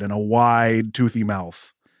its head and a wide, toothy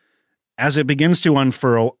mouth. As it begins to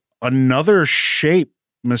unfurl, another shape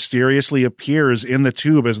mysteriously appears in the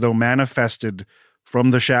tube as though manifested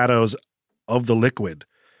from the shadows of the liquid.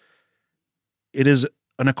 It is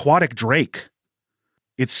an aquatic drake.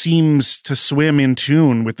 It seems to swim in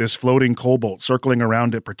tune with this floating kobold, circling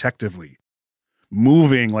around it protectively,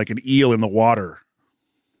 moving like an eel in the water.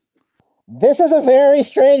 This is a very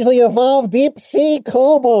strangely evolved deep sea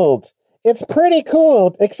kobold. It's pretty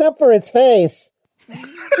cool, except for its face.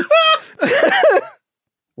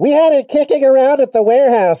 We had it kicking around at the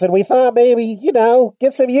warehouse, and we thought maybe,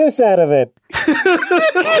 get some use out of it.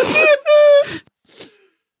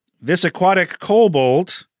 This aquatic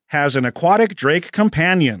kobold has an aquatic drake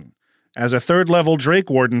companion as a third-level Drake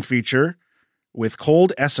Warden feature with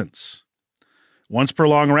cold essence. Once per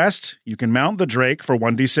long rest, you can mount the Drake for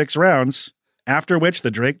 1d6 rounds, after which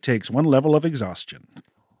the Drake takes 1 level of exhaustion.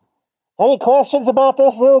 Any questions about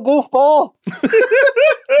this little goofball?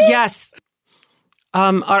 Yes.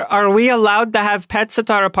 Are we allowed to have pets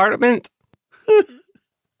at our apartment?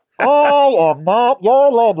 I am not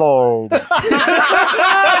your landlord.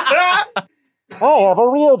 I have a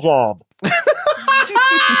real job.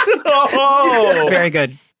 Very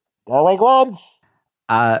good. Going once.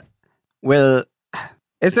 Well,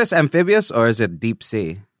 is this amphibious or is it deep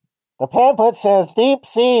sea? The pamphlet says deep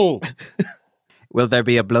sea. Will there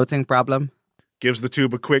be a bloating problem? Gives the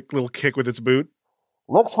tube a quick little kick with its boot.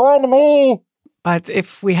 Looks fine to me. But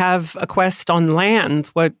if we have a quest on land,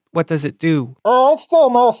 what does it do? Oh, it's still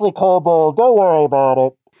mostly kobold. Don't worry about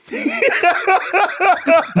it.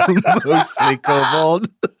 Mostly kobold.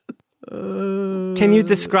 Can you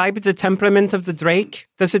describe the temperament of the drake?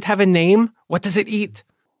 Does it have a name? What does it eat?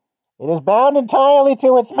 It is bound entirely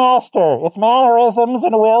to its master. Its mannerisms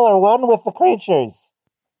and will are one with the creatures.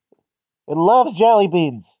 It loves jelly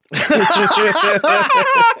beans.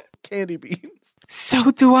 Candy beans.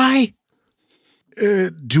 So do I.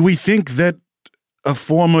 Do we think that a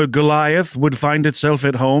former Goliath would find itself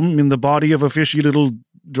at home in the body of a fishy little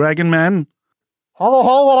dragon man? How the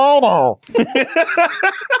hell would I know?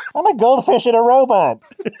 I'm a goldfish and a robot.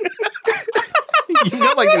 You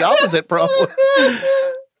got like the opposite problem.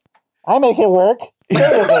 I make it work.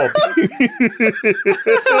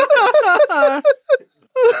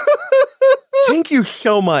 Thank you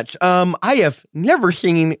so much. I have never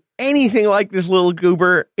seen anything like this little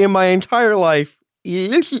goober in my entire life.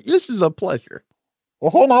 This is a pleasure.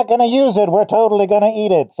 If you're not going to use it, we're totally going to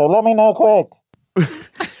eat it. So let me know quick.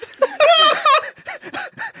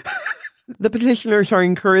 The petitioners are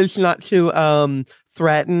encouraged not to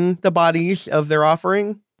threaten the bodies of their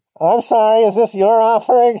offering. I'm sorry, is this your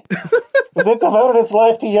offering? Has it devoted its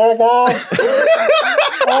life to your god?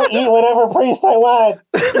 I'll eat whatever priest I want.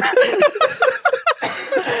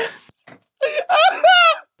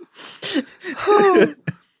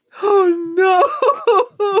 Oh no.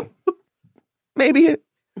 Maybe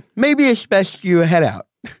it's best you head out.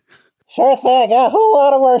 Sure thing. Got a whole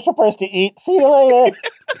lot of worshippers to eat. See you later.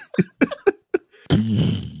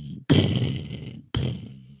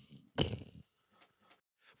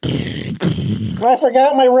 I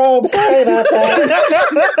forgot my robe. Sorry about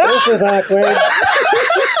that. This is awkward.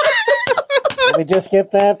 Let me just get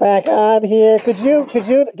that back on here. Could you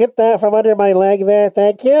get that from under my leg there?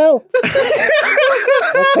 Thank you.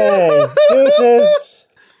 Okay. Deuces.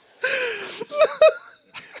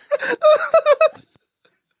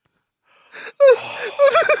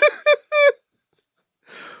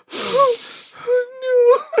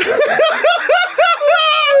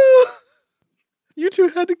 You two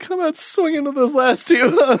had to come out swinging with those last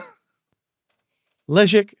two, huh?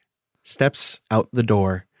 Lejik steps out the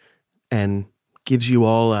door and gives you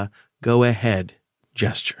all a go-ahead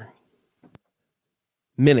gesture.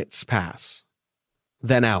 Minutes pass,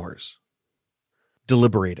 then hours.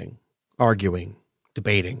 Deliberating, arguing,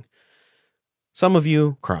 debating. Some of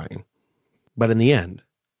you crying. But in the end,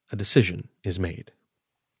 a decision is made.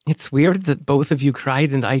 It's weird that both of you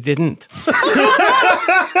cried and I didn't.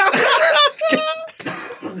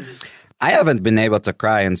 I haven't been able to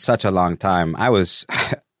cry in such a long time. I almost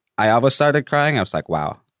started crying. I was like,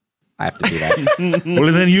 wow, I have to do that.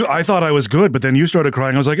 Well, then I thought I was good, but then you started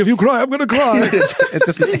crying. I was like, if you cry, I'm going to cry.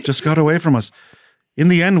 It just got away from us. In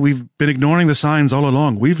the end, we've been ignoring the signs all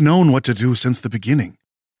along. We've known what to do since the beginning.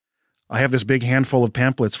 I have this big handful of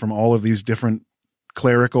pamphlets from all of these different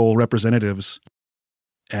clerical representatives,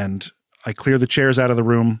 and I clear the chairs out of the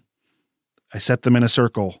room. I set them in a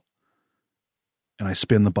circle, and I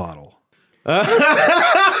spin the bottle. I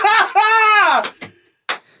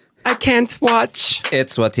can't watch.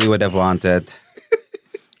 It's what he would have wanted.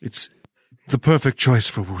 It's the perfect choice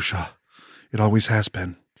for Wusha. It always has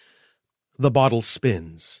been. The bottle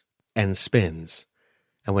spins and spins,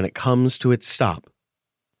 and when it comes to its stop,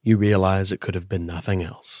 you realize it could have been nothing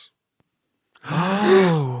else.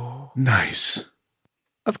 Oh, nice.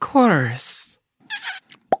 Of course.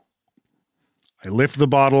 I lift the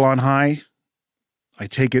bottle on high. I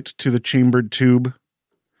take it to the chambered tube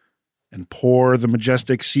and pour the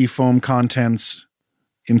majestic sea foam contents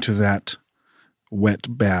into that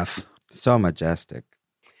wet bath. So majestic.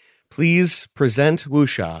 Please present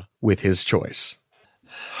Wusha with his choice.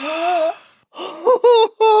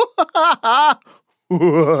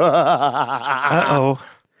 Uh-oh.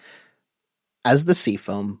 As the sea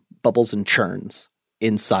foam bubbles and churns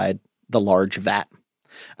inside the large vat,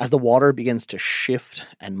 as the water begins to shift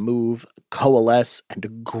and move, coalesce,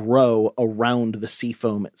 and grow around the sea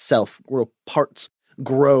foam itself, grow parts,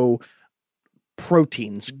 grow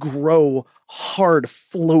proteins, grow hard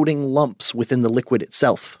floating lumps within the liquid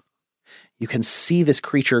itself. You can see this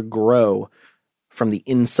creature grow from the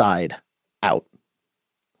inside out.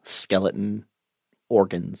 Skeleton,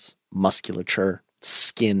 organs, musculature,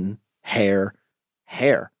 skin, hair,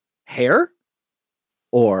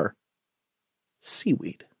 or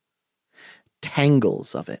seaweed.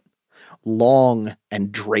 Tangles of it, long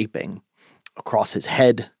and draping across his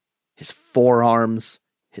head, his forearms,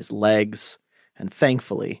 his legs, and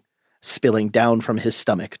thankfully spilling down from his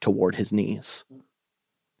stomach toward his knees.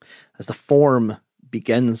 As the form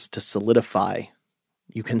begins to solidify,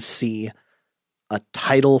 you can see a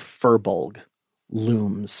tidal furbulg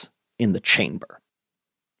looms in the chamber.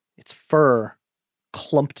 Its fur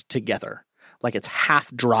clumped together like it's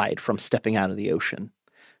half dried from stepping out of the ocean,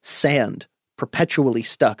 sand perpetually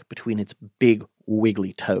stuck between its big,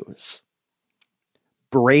 wiggly toes.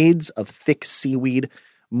 Braids of thick seaweed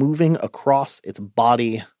moving across its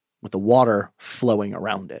body with the water flowing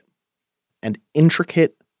around it. And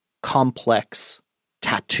intricate, complex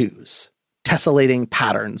tattoos, tessellating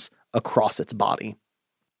patterns across its body.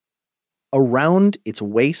 Around its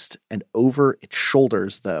waist and over its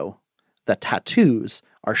shoulders, though, the tattoos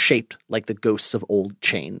are shaped like the ghosts of old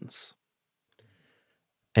chains.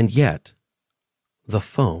 And yet, the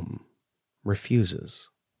foam refuses.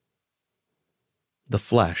 The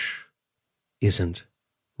flesh isn't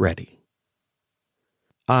ready.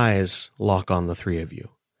 Eyes lock on the three of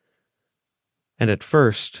you. And at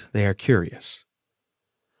first, they are curious.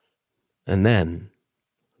 And then,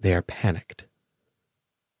 they are panicked.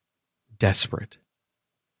 Desperate.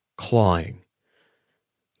 Clawing.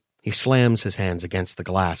 He slams his hands against the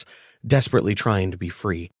glass, desperately trying to be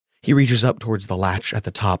free. He reaches up towards the latch at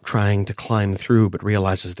the top, trying to climb through, but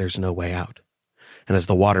realizes there's no way out. And as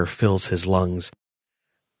the water fills his lungs,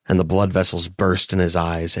 and the blood vessels burst in his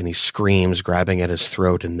eyes, and he screams, grabbing at his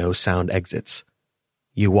throat, and no sound exits,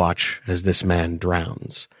 you watch as this man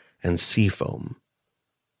drowns, and sea foam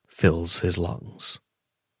fills his lungs.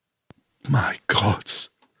 My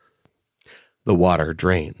gods. The water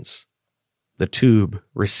drains. The tube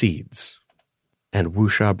recedes, and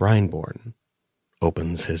Wusha Brineborn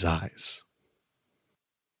opens his eyes.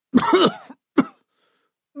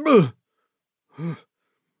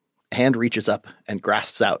 Hand reaches up and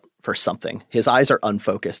grasps out for something. His eyes are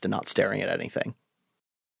unfocused and not staring at anything.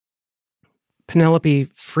 Penelope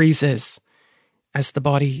freezes as the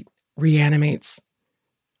body reanimates,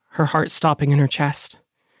 her heart stopping in her chest.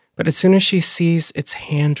 But as soon as she sees its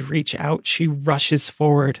hand reach out, she rushes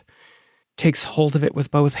forward, takes hold of it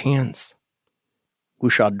with both hands.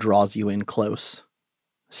 Wusha draws you in close,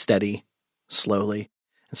 steady, slowly,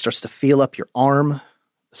 and starts to feel up your arm,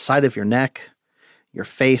 the side of your neck, your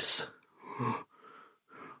face.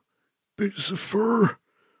 Bits of fur,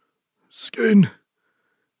 skin,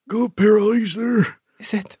 got a pair of eyes there.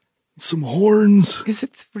 Is it? Some horns. Is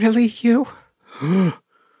it really you?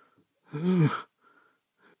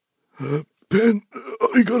 Ben,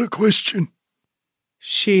 I got a question.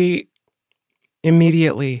 She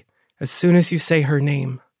immediately, as soon as you say her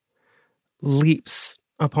name, leaps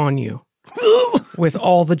upon you with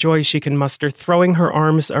all the joy she can muster, throwing her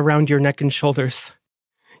arms around your neck and shoulders.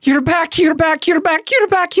 You're back, you're back, you're back, you're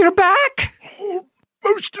back, you're back!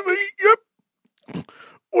 Most of me, yep.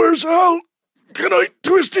 Where's Hal? Can I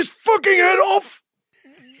twist his fucking head off?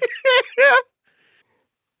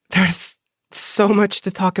 There's so much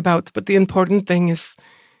to talk about, but the important thing is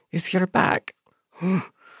you're back.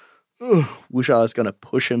 Wusha is going to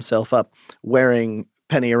push himself up, wearing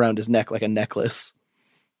Penny around his neck like a necklace.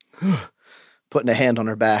 Putting a hand on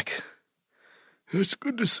her back. It's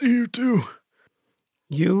good to see you too.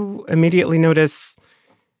 You immediately notice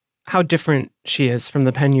how different she is from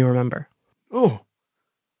the Pen you remember. Oh.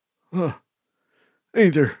 Hey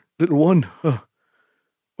there, little one.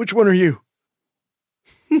 Which one are you?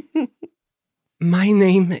 My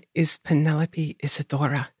name is Penelope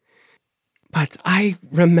Isadora, but I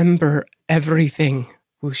remember everything,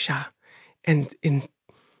 Wusha. And in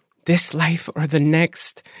this life or the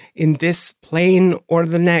next, in this plane or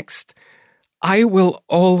the next, I will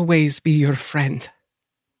always be your friend.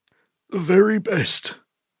 The very best.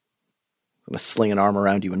 I'm going to sling an arm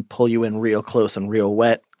around you and pull you in real close and real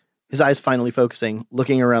wet. His eyes finally focusing,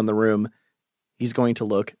 looking around the room. He's going to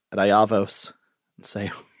look at Iavos and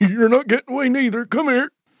say, You're not getting away neither. Come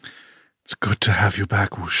here. It's good to have you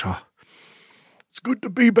back, Wusha. It's good to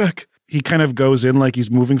be back. He kind of goes in like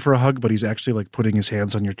he's moving for a hug, but he's actually like putting his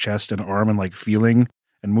hands on your chest and arm and like feeling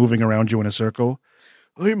and moving around you in a circle.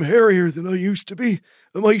 I'm hairier than I used to be.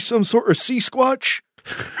 Am I some sort of sea squatch?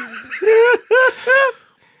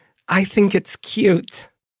 I think it's cute.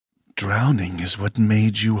 Drowning is what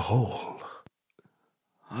made you whole.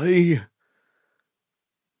 I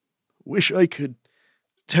wish I could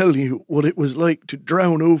tell you what it was like to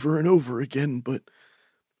drown over and over again, but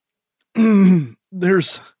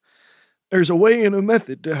there's a way and a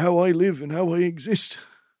method to how I live and how I exist.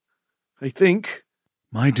 I think.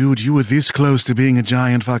 My dude, you were this close to being a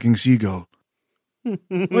giant fucking seagull. I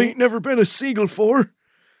ain't never been a seagull for.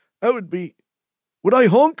 That would be... Would I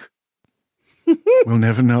honk? We'll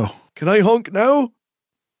never know. Can I honk now?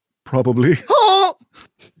 Probably.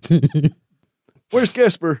 Where's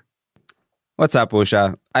Gasper? What's up,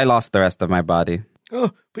 Wusha? I lost the rest of my body.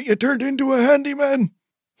 Oh, but you turned into a handyman.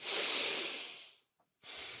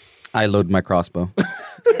 I load my crossbow.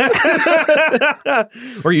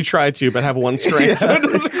 Or you try to, but have one strength, so it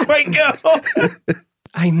doesn't quite go.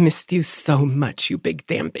 I missed you so much, you big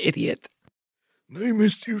damn idiot. I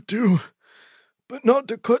missed you too. But not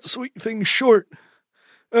to cut sweet things short.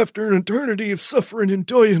 After an eternity of suffering and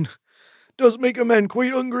dying, does make a man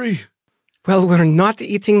quite hungry. Well, we're not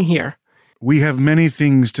eating here. We have many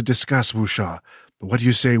things to discuss, Wusha. But what do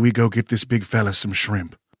you say we go get this big fella some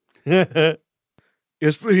shrimp? Yes,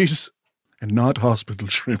 please. And not hospital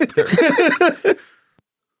shrimp.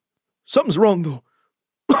 Something's wrong, though.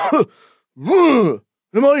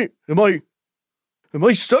 Am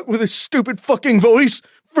I stuck with this stupid fucking voice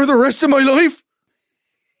for the rest of my life?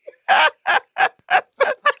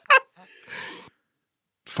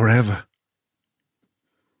 Forever.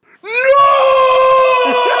 No!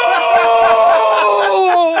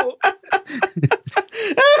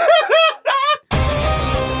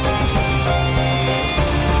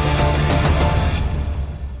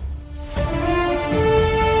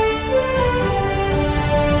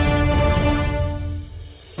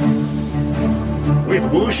 With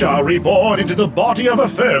Wusha reborn into the body of a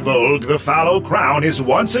Firbolg, the fallow crown is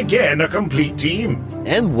once again a complete team.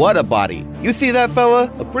 And what a body. You see that, fella?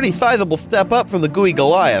 A pretty sizable step up from the gooey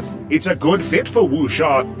Goliath. It's a good fit for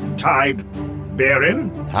Wusha, Tide Baron.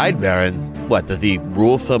 Tide Baron? What, does he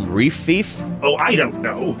rule some reef thief? Oh, I don't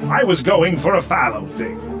know. I was going for a fallow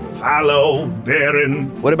thing. Fallow,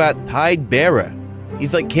 Baron. What about Tide Bearer?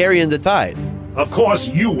 He's like carrying the tide. Of course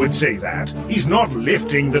you would say that. He's not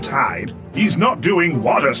lifting the tide. He's not doing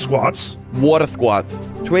water squats. Water squats.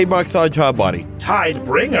 Trademark Sarge Hardbody. Tide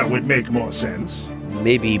Bringer would make more sense.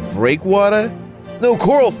 Maybe breakwater? No,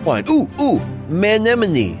 coral spine. Ooh,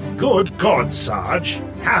 manemone. Good God, Sarge.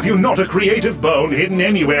 Have you not a creative bone hidden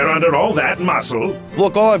anywhere under all that muscle?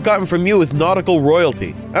 Look, all I've gotten from you is nautical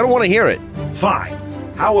royalty. I don't want to hear it. Fine.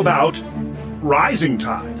 How about Rising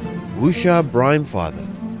Tide? Wusha Brimefather.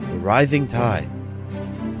 The Rising Tide.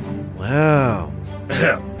 Wow.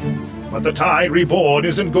 But the Tide Reborn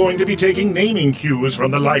isn't going to be taking naming cues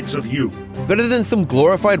from the likes of you. Better than some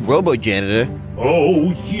glorified robo-janitor.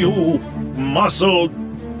 Oh, you muscle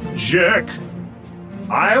jerk.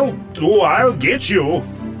 I'll get you.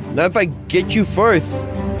 Not if I get you first.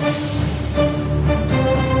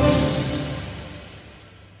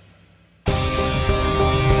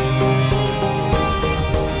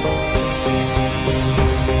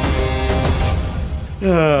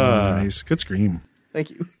 Nice. Good scream. Thank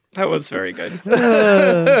you. That was very good.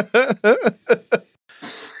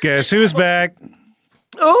 Guess who's back?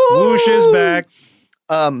 Oh! Whoosh is back.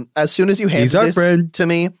 As soon as you handed He's our this friend. to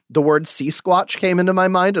me, the word sea squatch came into my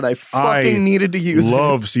mind, and I fucking needed to use it.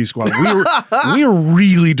 Love Sea Squad. We were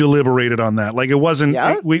really deliberated on that. Like, it wasn't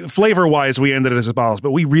flavor wise. We ended it as a balls,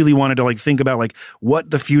 but we really wanted to think about what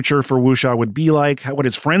the future for Wusha would be like, what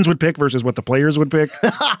his friends would pick versus what the players would pick.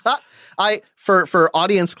 For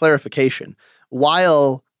audience clarification,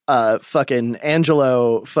 while fucking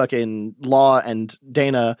Angelo, fucking Law, and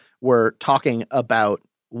Dana were talking about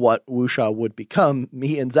what Wusha would become,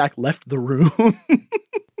 me and Zach left the room.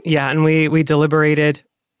 Yeah, and we deliberated,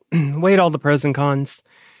 weighed all the pros and cons,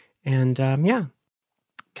 and yeah.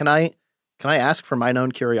 Can I ask for mine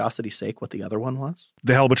own curiosity's sake what the other one was?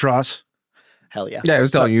 The Helbatross. Hell yeah. Yeah, I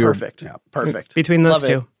was telling you. Perfect. Yeah. Perfect. Between those Love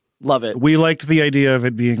two. it. Love it. We liked the idea of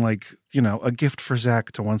it being a gift for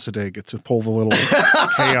Zach to once a day get to pull the little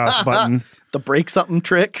chaos button. The break something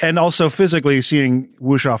trick. And also physically seeing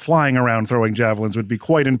Wusha flying around throwing javelins would be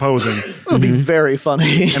quite imposing. It would be very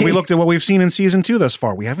funny. And we looked at what we've seen in season 2 thus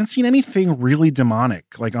far. We haven't seen anything really demonic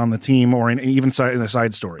on the team or even in the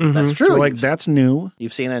side story. Mm-hmm. That's true. So, that's new.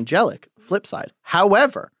 You've seen angelic. Flip side.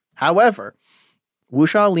 However,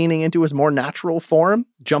 Wusha leaning into his more natural form,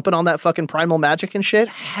 jumping on that fucking primal magic and shit,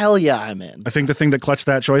 hell yeah, I'm in. I think the thing that clutched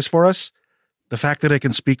that choice for us, the fact that I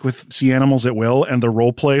can speak with sea animals at will and the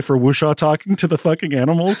role play for Wusha talking to the fucking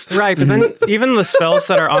animals. Right, but then even the spells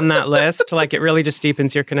that are on that list, it really just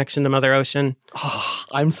deepens your connection to Mother Ocean. Oh,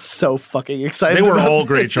 I'm so fucking excited. They were about all this.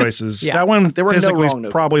 great choices. Yeah. That one There were no physically wrong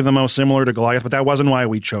is probably the most similar to Goliath, but that wasn't why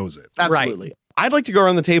we chose it. Absolutely. Right. I'd like to go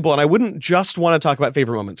around the table, and I wouldn't just want to talk about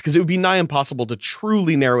favorite moments, because it would be nigh impossible to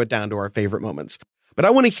truly narrow it down to our favorite moments. But I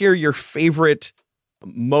want to hear your favorite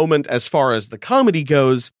moment as far as the comedy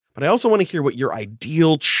goes, but I also want to hear what your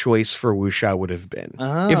ideal choice for Wusha would have been.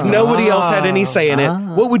 If nobody else had any say in it,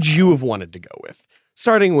 what would you have wanted to go with?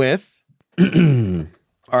 Starting with... All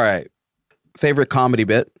right. Favorite comedy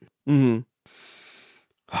bit? Mm-hmm.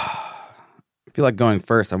 I feel like going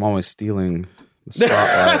first. I'm always stealing the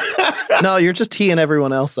spotlight. No, you're just teeing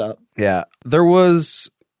everyone else up. Yeah. There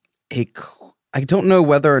was I don't know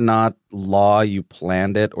whether or not, Law, you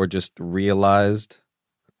planned it or just realized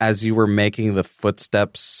as you were making the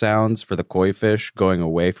footsteps sounds for the koi fish going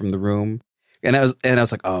away from the room. And I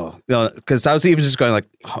was like, oh, because I was even just going like,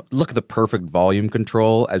 look at the perfect volume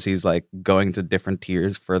control as he's like going to different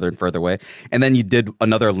tiers further and further away. And then you did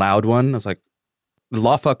another loud one. I was like,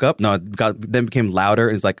 law fuck up? No, then became louder.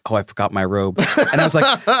 And it's like, oh, I forgot my robe. And I was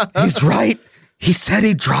like, he's right. He said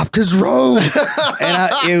he dropped his robe. Did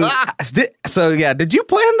you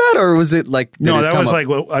plan that, or was it like? No, that was like,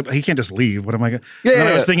 well, he can't just leave. What am I going? Yeah.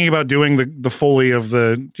 I was thinking about doing the Foley of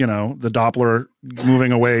the Doppler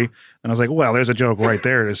moving away, and I was like, well, there's a joke right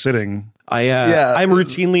there. Is sitting. I'm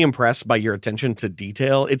routinely impressed by your attention to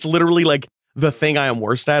detail. It's literally like the thing I am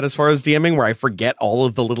worst at as far as DMing, where I forget all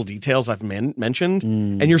of the little details I've mentioned.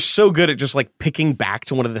 And you're so good at just like picking back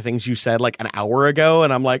to one of the things you said like an hour ago.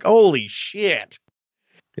 And I'm like, holy shit.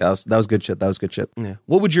 Yeah, that was good shit. That was good shit. Yeah.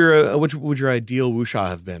 What would your ideal wuxia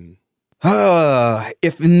have been?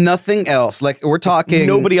 If nothing else, like we're talking.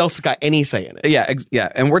 Nobody else got any say in it.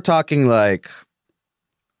 Yeah. And we're talking like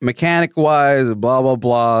mechanic wise, blah, blah,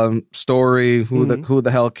 blah, story, who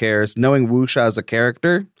the hell cares? Knowing wuxia as a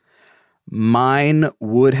character. Mine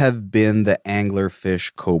would have been the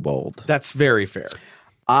anglerfish kobold. That's very fair.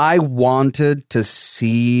 I wanted to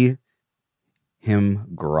see him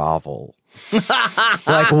grovel.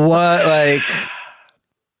 Like what? Like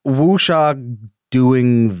wuxia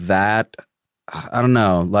doing that? I don't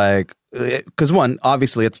know. Like, because one,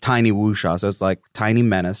 obviously, it's tiny wuxia, so it's like tiny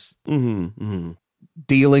menace.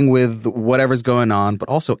 Dealing with whatever's going on, but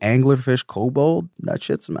also anglerfish kobold. That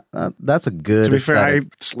shit's that's a good. To be fair,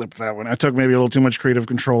 aesthetic. I slipped that one. I took maybe a little too much creative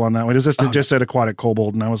control on that one. It just said aquatic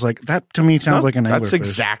kobold, and I was like, that to me sounds like an anglerfish. That's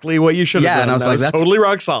exactly what you should have done. And I was like, that's totally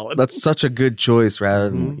rock solid. That's such a good choice rather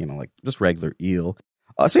than like just regular eel.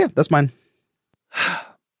 So yeah, that's mine.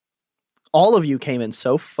 All of you came in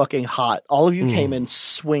so fucking hot. All of you came in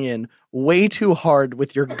swinging way too hard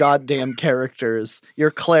with your goddamn characters,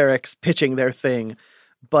 your clerics pitching their thing.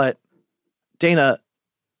 But Dana,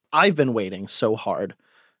 I've been waiting so hard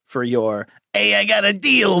for your, hey, I got a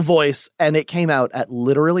deal voice. And it came out at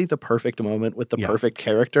literally the perfect moment with the perfect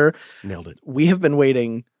character. Nailed it. We have been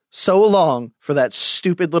waiting so long for that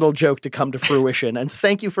stupid little joke to come to fruition. And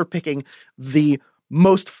thank you for picking the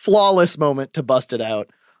most flawless moment to bust it out.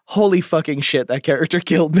 Holy fucking shit, that character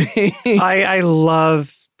killed me. I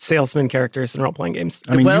love salesman characters in role-playing games.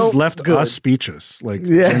 I mean, you've left us speechless. Like,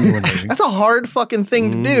 genuinely. That's a hard fucking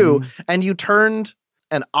thing to do. And you turned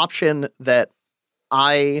an option that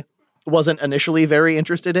I wasn't initially very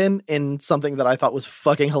interested in something that I thought was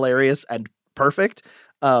fucking hilarious and perfect.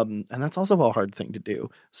 And that's also a hard thing to do.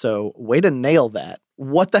 So way to nail that.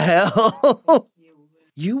 What the hell?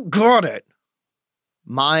 You got it.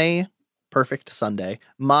 My perfect Sunday.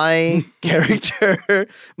 My character,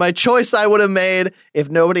 my choice I would have made if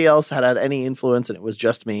nobody else had any influence and it was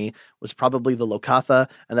just me, was probably the Lokatha.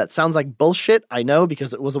 And that sounds like bullshit, I know,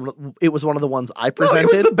 because it was one of the ones I presented. No, it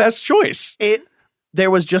was the best choice. There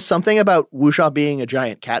was just something about wuxia being a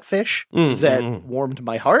giant catfish that warmed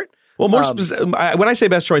my heart. Well, when I say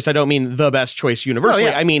best choice, I don't mean the best choice universally.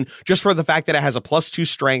 I mean, just for the fact that it has a +2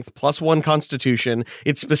 strength, +1 constitution.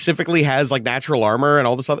 It specifically has like natural armor and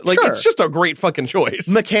all this other. Like, it's just a great fucking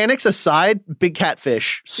choice. Mechanics aside, big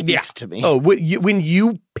catfish speaks to me. Oh, when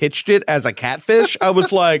you pitched it as a catfish, I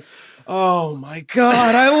was like, oh my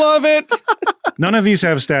God, I love it. None of these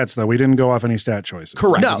have stats, though. We didn't go off any stat choices.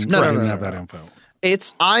 Correct. No. Didn't have that info.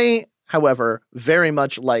 I, however, very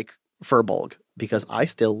much like Furbolg because I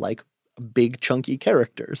still like big chunky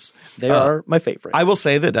characters. They are my favorite. I will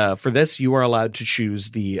say that for this, you are allowed to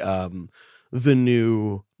choose the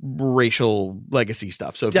new racial legacy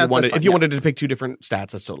stuff. So if you wanted to pick two different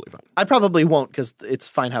stats, that's totally fine. I probably won't because it's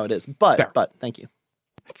fine how it is. But thank you.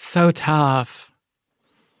 It's so tough.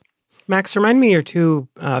 Max, remind me your two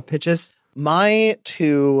pitches. My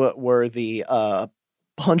two were the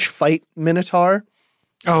punch fight minotaur.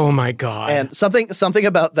 Oh my God. And something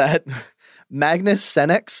about that. Magnus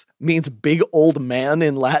Senex means big old man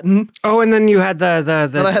in Latin. Oh, and then you had the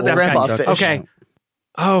then I had the grandpa fish. Okay.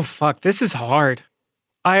 Oh fuck, this is hard.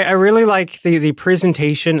 I really like the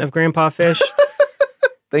presentation of Grandpa Fish.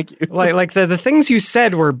 Thank you. Like the things you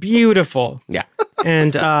said were beautiful. Yeah.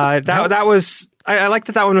 And that was I like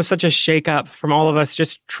that one was such a shake-up from all of us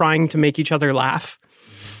just trying to make each other laugh.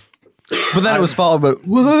 But then it was followed by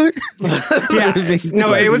what? Yes.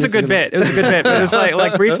 No, it was a good bit. It was a good bit. But it was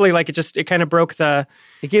like briefly, like it kind of broke the.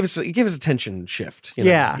 It gave us a tension shift. You know?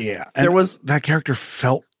 Yeah. Yeah. And that character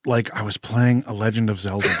felt like I was playing a Legend of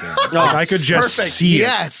Zelda game. Like I could just see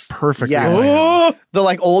it perfectly. Yes. The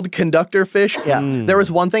like old conductor fish. Yeah. There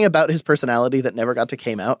was one thing about his personality that never got to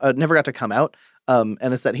come out. And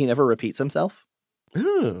it's that he never repeats himself.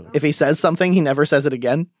 If he says something, he never says it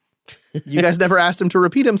again. You guys never asked him to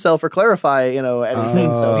repeat himself or clarify,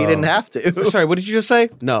 anything, so he didn't have to. Sorry, what did you just say?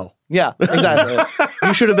 No. Yeah, exactly.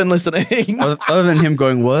 You should have been listening. Other than him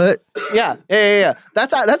going, what? Yeah.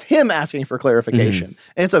 That's him asking for clarification.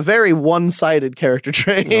 And it's a very one-sided character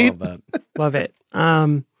trait. Love that. Love it.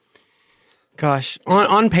 Gosh,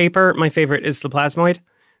 on paper, my favorite is the plasmoid.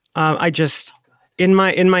 I just in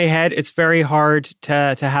my head, it's very hard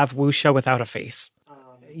to have Wuxia without a face.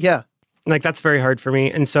 Yeah. Like that's very hard for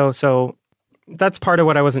me, and so that's part of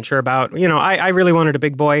what I wasn't sure about. I really wanted a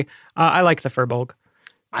big boy. I like the Furbolg,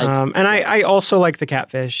 and I also like the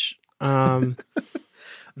catfish.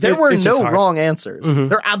 There were no wrong answers. Mm-hmm.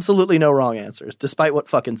 There are absolutely no wrong answers, despite what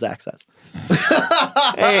fucking Zach says.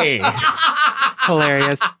 Hey,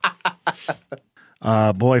 hilarious.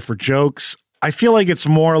 Boy, for jokes, I feel like it's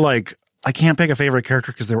more like I can't pick a favorite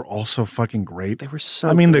character because they were all so fucking great. They were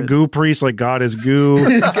so good. The good. goo priest, like God is goo.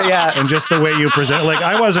 Yeah. And just the way you present, like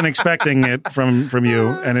I wasn't expecting it from you,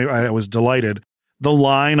 and I was delighted. The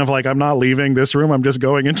line of like, I'm not leaving this room, I'm just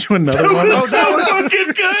going into another one. That was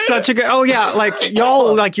fucking good. Such a good. Oh yeah, like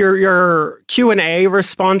y'all, like your Q&A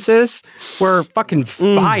responses were fucking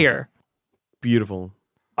fire. Beautiful.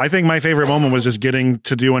 I think my favorite moment was just getting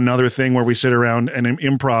to do another thing where we sit around and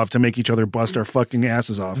improv to make each other bust our fucking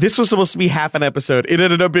asses off. This was supposed to be half an episode. It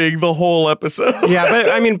ended up being the whole episode. Yeah, but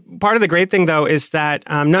I mean, part of the great thing though is that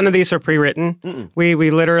none of these are pre-written.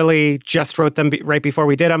 We literally just wrote them right before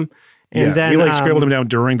we did them. And then we scribbled them down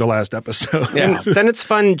during the last episode. Yeah. And then it's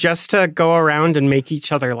fun just to go around and make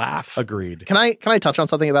each other laugh. Agreed. Can I touch on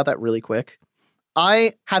something about that really quick?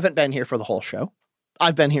 I haven't been here for the whole show.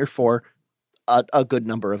 I've been here for a good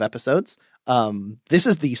number of episodes. This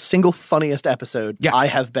is the single funniest episode I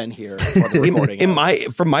have been here for the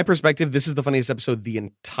recording. From my perspective, this is the funniest episode the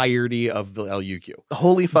entirety of the LUQ.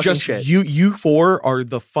 Holy fucking shit. You four are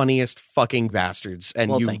the funniest fucking bastards,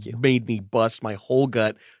 and thank you. Made me bust my whole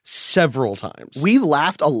gut several times. We've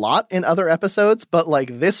laughed a lot in other episodes, but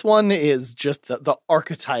like this one is just the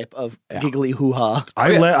archetype of giggly hoo-ha.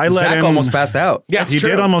 I let Zach him almost passed out. Yeah, he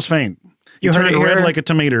did almost faint. You heard it red here. like a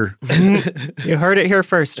tomato. You heard it here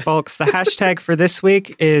first, folks. The hashtag for this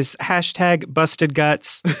week is hashtag busted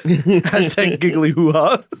guts. Hashtag giggly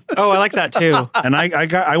hoo-ha. Oh, I like that too. And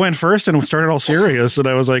I went first and started all serious, and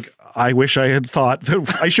I was like, I wish I had thought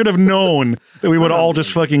that I should have known that we would all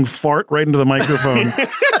just fucking fart right into the microphone.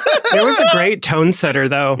 It was a great tone setter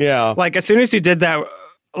though. Yeah. Like as soon as you did that,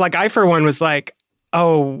 like I for one was like,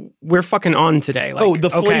 oh, we're fucking on today. Like, the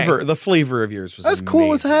flavor of yours was that's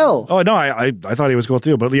cool as hell. Oh no, I thought he was cool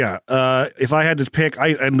too. But yeah, if I had to pick,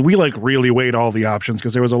 and we like really weighed all the options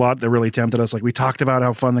because there was a lot that really tempted us. Like we talked about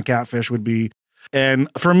how fun the catfish would be, and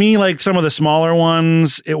for me, like some of the smaller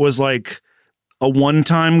ones, it was like a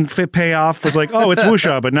one-time fit payoff. Was like, oh, it's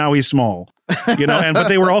Wuxia, but now he's small, but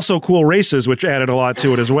they were also cool races, which added a lot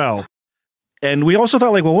to it as well. And we also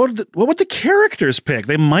thought, like, well, what would the characters pick?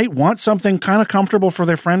 They might want something kind of comfortable for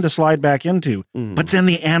their friend to slide back into. But then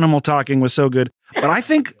the animal talking was so good. But I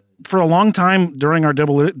think for a long time during our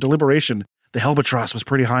deliberation, the Helbatross was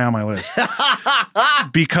pretty high on my list.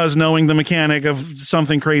 Because knowing the mechanic of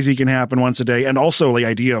something crazy can happen once a day. And also the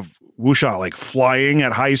idea of Wuxia, like flying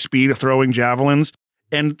at high speed, throwing javelins.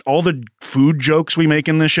 And all the food jokes we make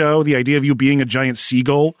in the show, the idea of you being a giant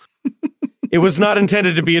seagull. It was not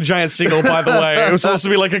intended to be a giant seagull, by the way. It was supposed to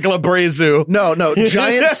be like a glabrezu. No.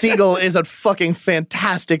 Giant seagull is a fucking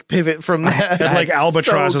fantastic pivot from that. And like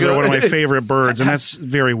albatrosses are one of my favorite birds, and that's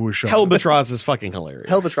very Wuxia. Helbatross is fucking hilarious.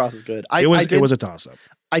 Helbatross is good. It was a toss-up.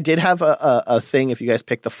 I did have a thing, if you guys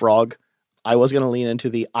pick the frog, I was going to lean into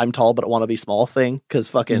the I'm tall but I want to be small thing, because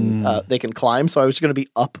fucking they can climb, so I was going to be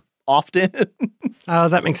up often. Oh,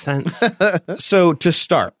 that makes sense. So to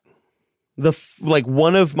start,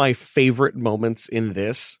 one of my favorite moments in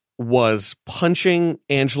this was punching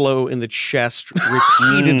Angelo in the chest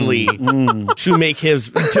repeatedly to make him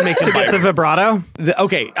get the vibrato.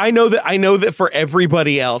 Okay, I know that for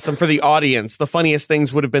everybody else and for the audience, the funniest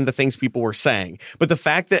things would have been the things people were saying. But the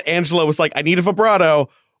fact that Angelo was like, I need a vibrato,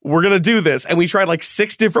 we're going to do this. And we tried like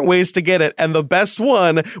 6 different ways to get it. And the best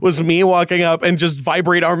one was me walking up and just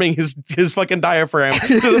vibrate arming his fucking diaphragm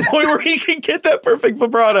to the point where he can get that perfect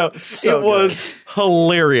vibrato. It was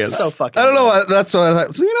hilarious. So fucking I don't know what, that's what I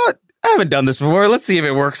thought. So you know what? I haven't done this before. Let's see if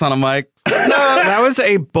it works on a mic. That was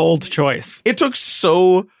a bold choice. It took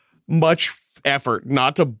so much effort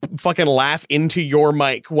not to fucking laugh into your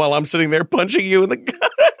mic while I'm sitting there punching you in the gut.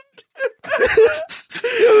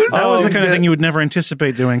 That was the kind of thing you would never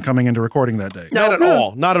anticipate doing coming into recording that day. Not at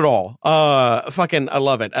all. Not at all. Fucking, I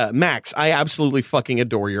love it. Max, I absolutely fucking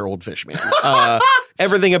adore your old fish, man.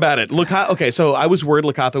 Everything about it. Okay, so I was worried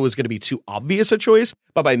Lakatha was going to be too obvious a choice,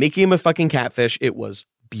 but by making him a fucking catfish, it was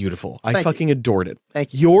beautiful. I fucking adored it.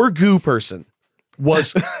 Thank you. Your goo person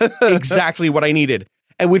was exactly what I needed.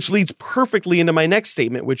 And which leads perfectly into my next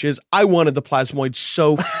statement, which is I wanted the plasmoid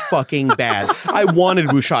so fucking bad. I wanted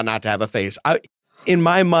Wuxia not to have a face. In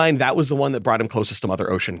my mind, that was the one that brought him closest to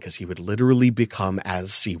Mother Ocean because he would literally become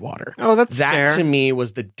as seawater. Oh, that's fair. That to me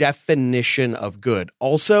was the definition of good.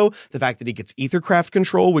 Also, the fact that he gets ethercraft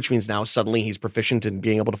control, which means now suddenly he's proficient in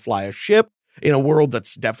being able to fly a ship in a world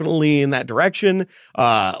that's definitely in that direction.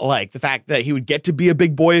 Like the fact that he would get to be a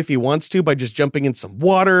big boy if he wants to by just jumping in some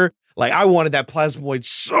water. Like I wanted that plasmoid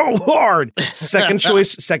so hard. Second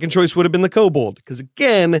choice would have been the kobold because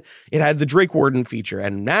again, it had the Drake Warden feature.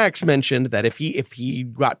 And Max mentioned that if he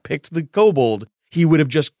got picked the kobold, he would have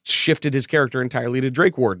just shifted his character entirely to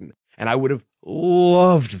Drake Warden. And I would have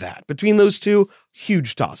loved that. Between those two,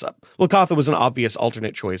 huge toss up. Lakatha was an obvious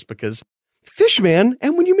alternate choice because Fishman,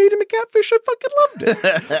 and when you made him a catfish, I fucking loved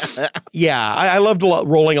it. Yeah, I loved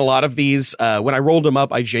rolling a lot of these. When I rolled them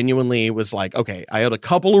up, I genuinely was like, okay, I had a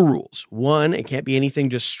couple of rules. One, it can't be anything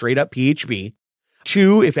just straight up PHB.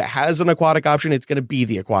 Two, if it has an aquatic option, it's going to be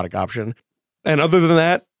the aquatic option. And other than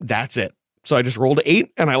that, that's it. So I just rolled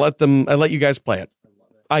 8 and I let you guys play it.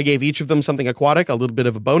 I gave each of them something aquatic, a little bit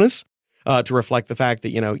of a bonus to reflect the fact that,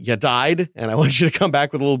 you died and I want you to come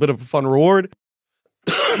back with a little bit of a fun reward.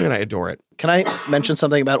 And I adore it. Can I mention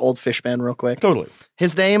something about Old Fishman real quick? Totally.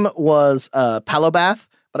 His name was Palobath,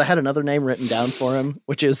 but I had another name written down for him,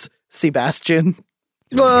 which is Sebastian.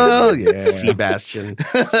 Well, yeah. Sebastian.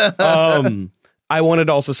 I wanted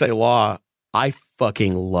to also say, Law, I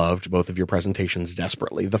fucking loved both of your presentations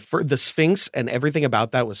desperately. The Sphinx and everything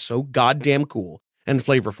about that was so goddamn cool and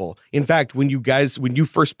flavorful. In fact, when you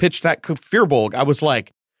first pitched that Firbolg, I was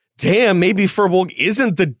like, damn, maybe Firbolg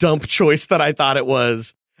isn't the dump choice that I thought it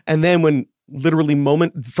was. And then when literally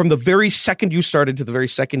from the very second you started to the very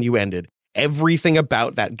second you ended, everything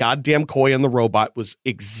about that goddamn koi and the robot was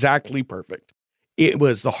exactly perfect. It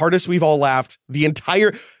was the hardest we've all laughed.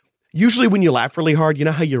 Usually when you laugh really hard, you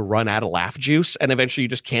know how you run out of laugh juice and eventually you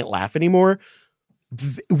just can't laugh anymore?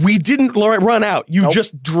 We didn't run out. You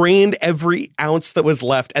just drained every ounce that was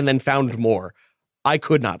left and then found more. I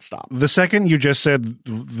could not stop. The second you just said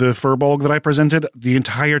the Firbolg that I presented, the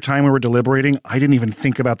entire time we were deliberating, I didn't even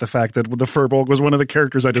think about the fact that the Firbolg was one of the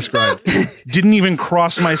characters I described. Didn't even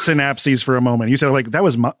cross my synapses for a moment. You said, that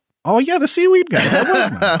was my... Oh, yeah, the seaweed guy. That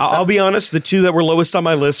was mine. I'll be honest, the two that were lowest on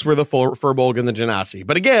my list were the Firbolg and the Genasi.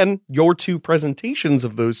 But again, your two presentations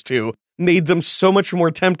of those two made them so much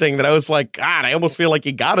more tempting that I was like, God, I almost feel like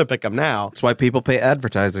you gotta pick them now. That's why people pay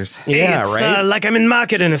advertisers. Yeah, it's, right? Like I'm in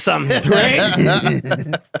marketing or something.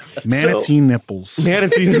 Right? Manatee nipples.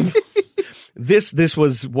 Manatee nipples. This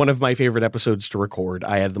was one of my favorite episodes to record.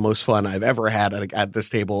 I had the most fun I've ever had at this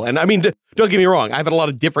table. And I mean, don't get me wrong. I've had a lot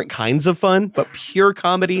of different kinds of fun, but pure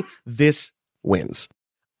comedy, this wins.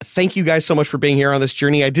 Thank you guys so much for being here on this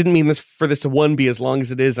journey. I didn't mean for this to be as long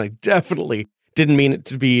as it is. And I definitely didn't mean it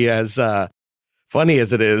to be as funny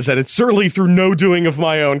as it is. And it's certainly through no doing of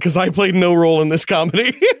my own because I played no role in this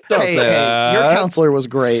comedy. Hey, your counselor was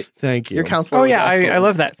great. Thank you. Your counselor was I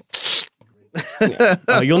love that.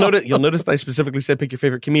 You'll notice that I specifically said pick your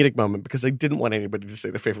favorite comedic moment because I didn't want anybody to say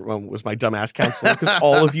the favorite moment was my dumbass counselor because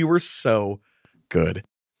all of you were so good.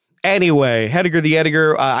 Anyway, Hediger the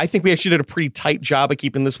Editor, I think we actually did a pretty tight job of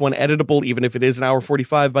keeping this one editable, even if it is an hour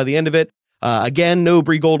 45 by the end of it. Again, no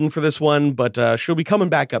Brie Golden for this one, but she'll be coming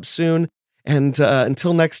back up soon. And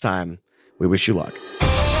until next time, we wish you luck.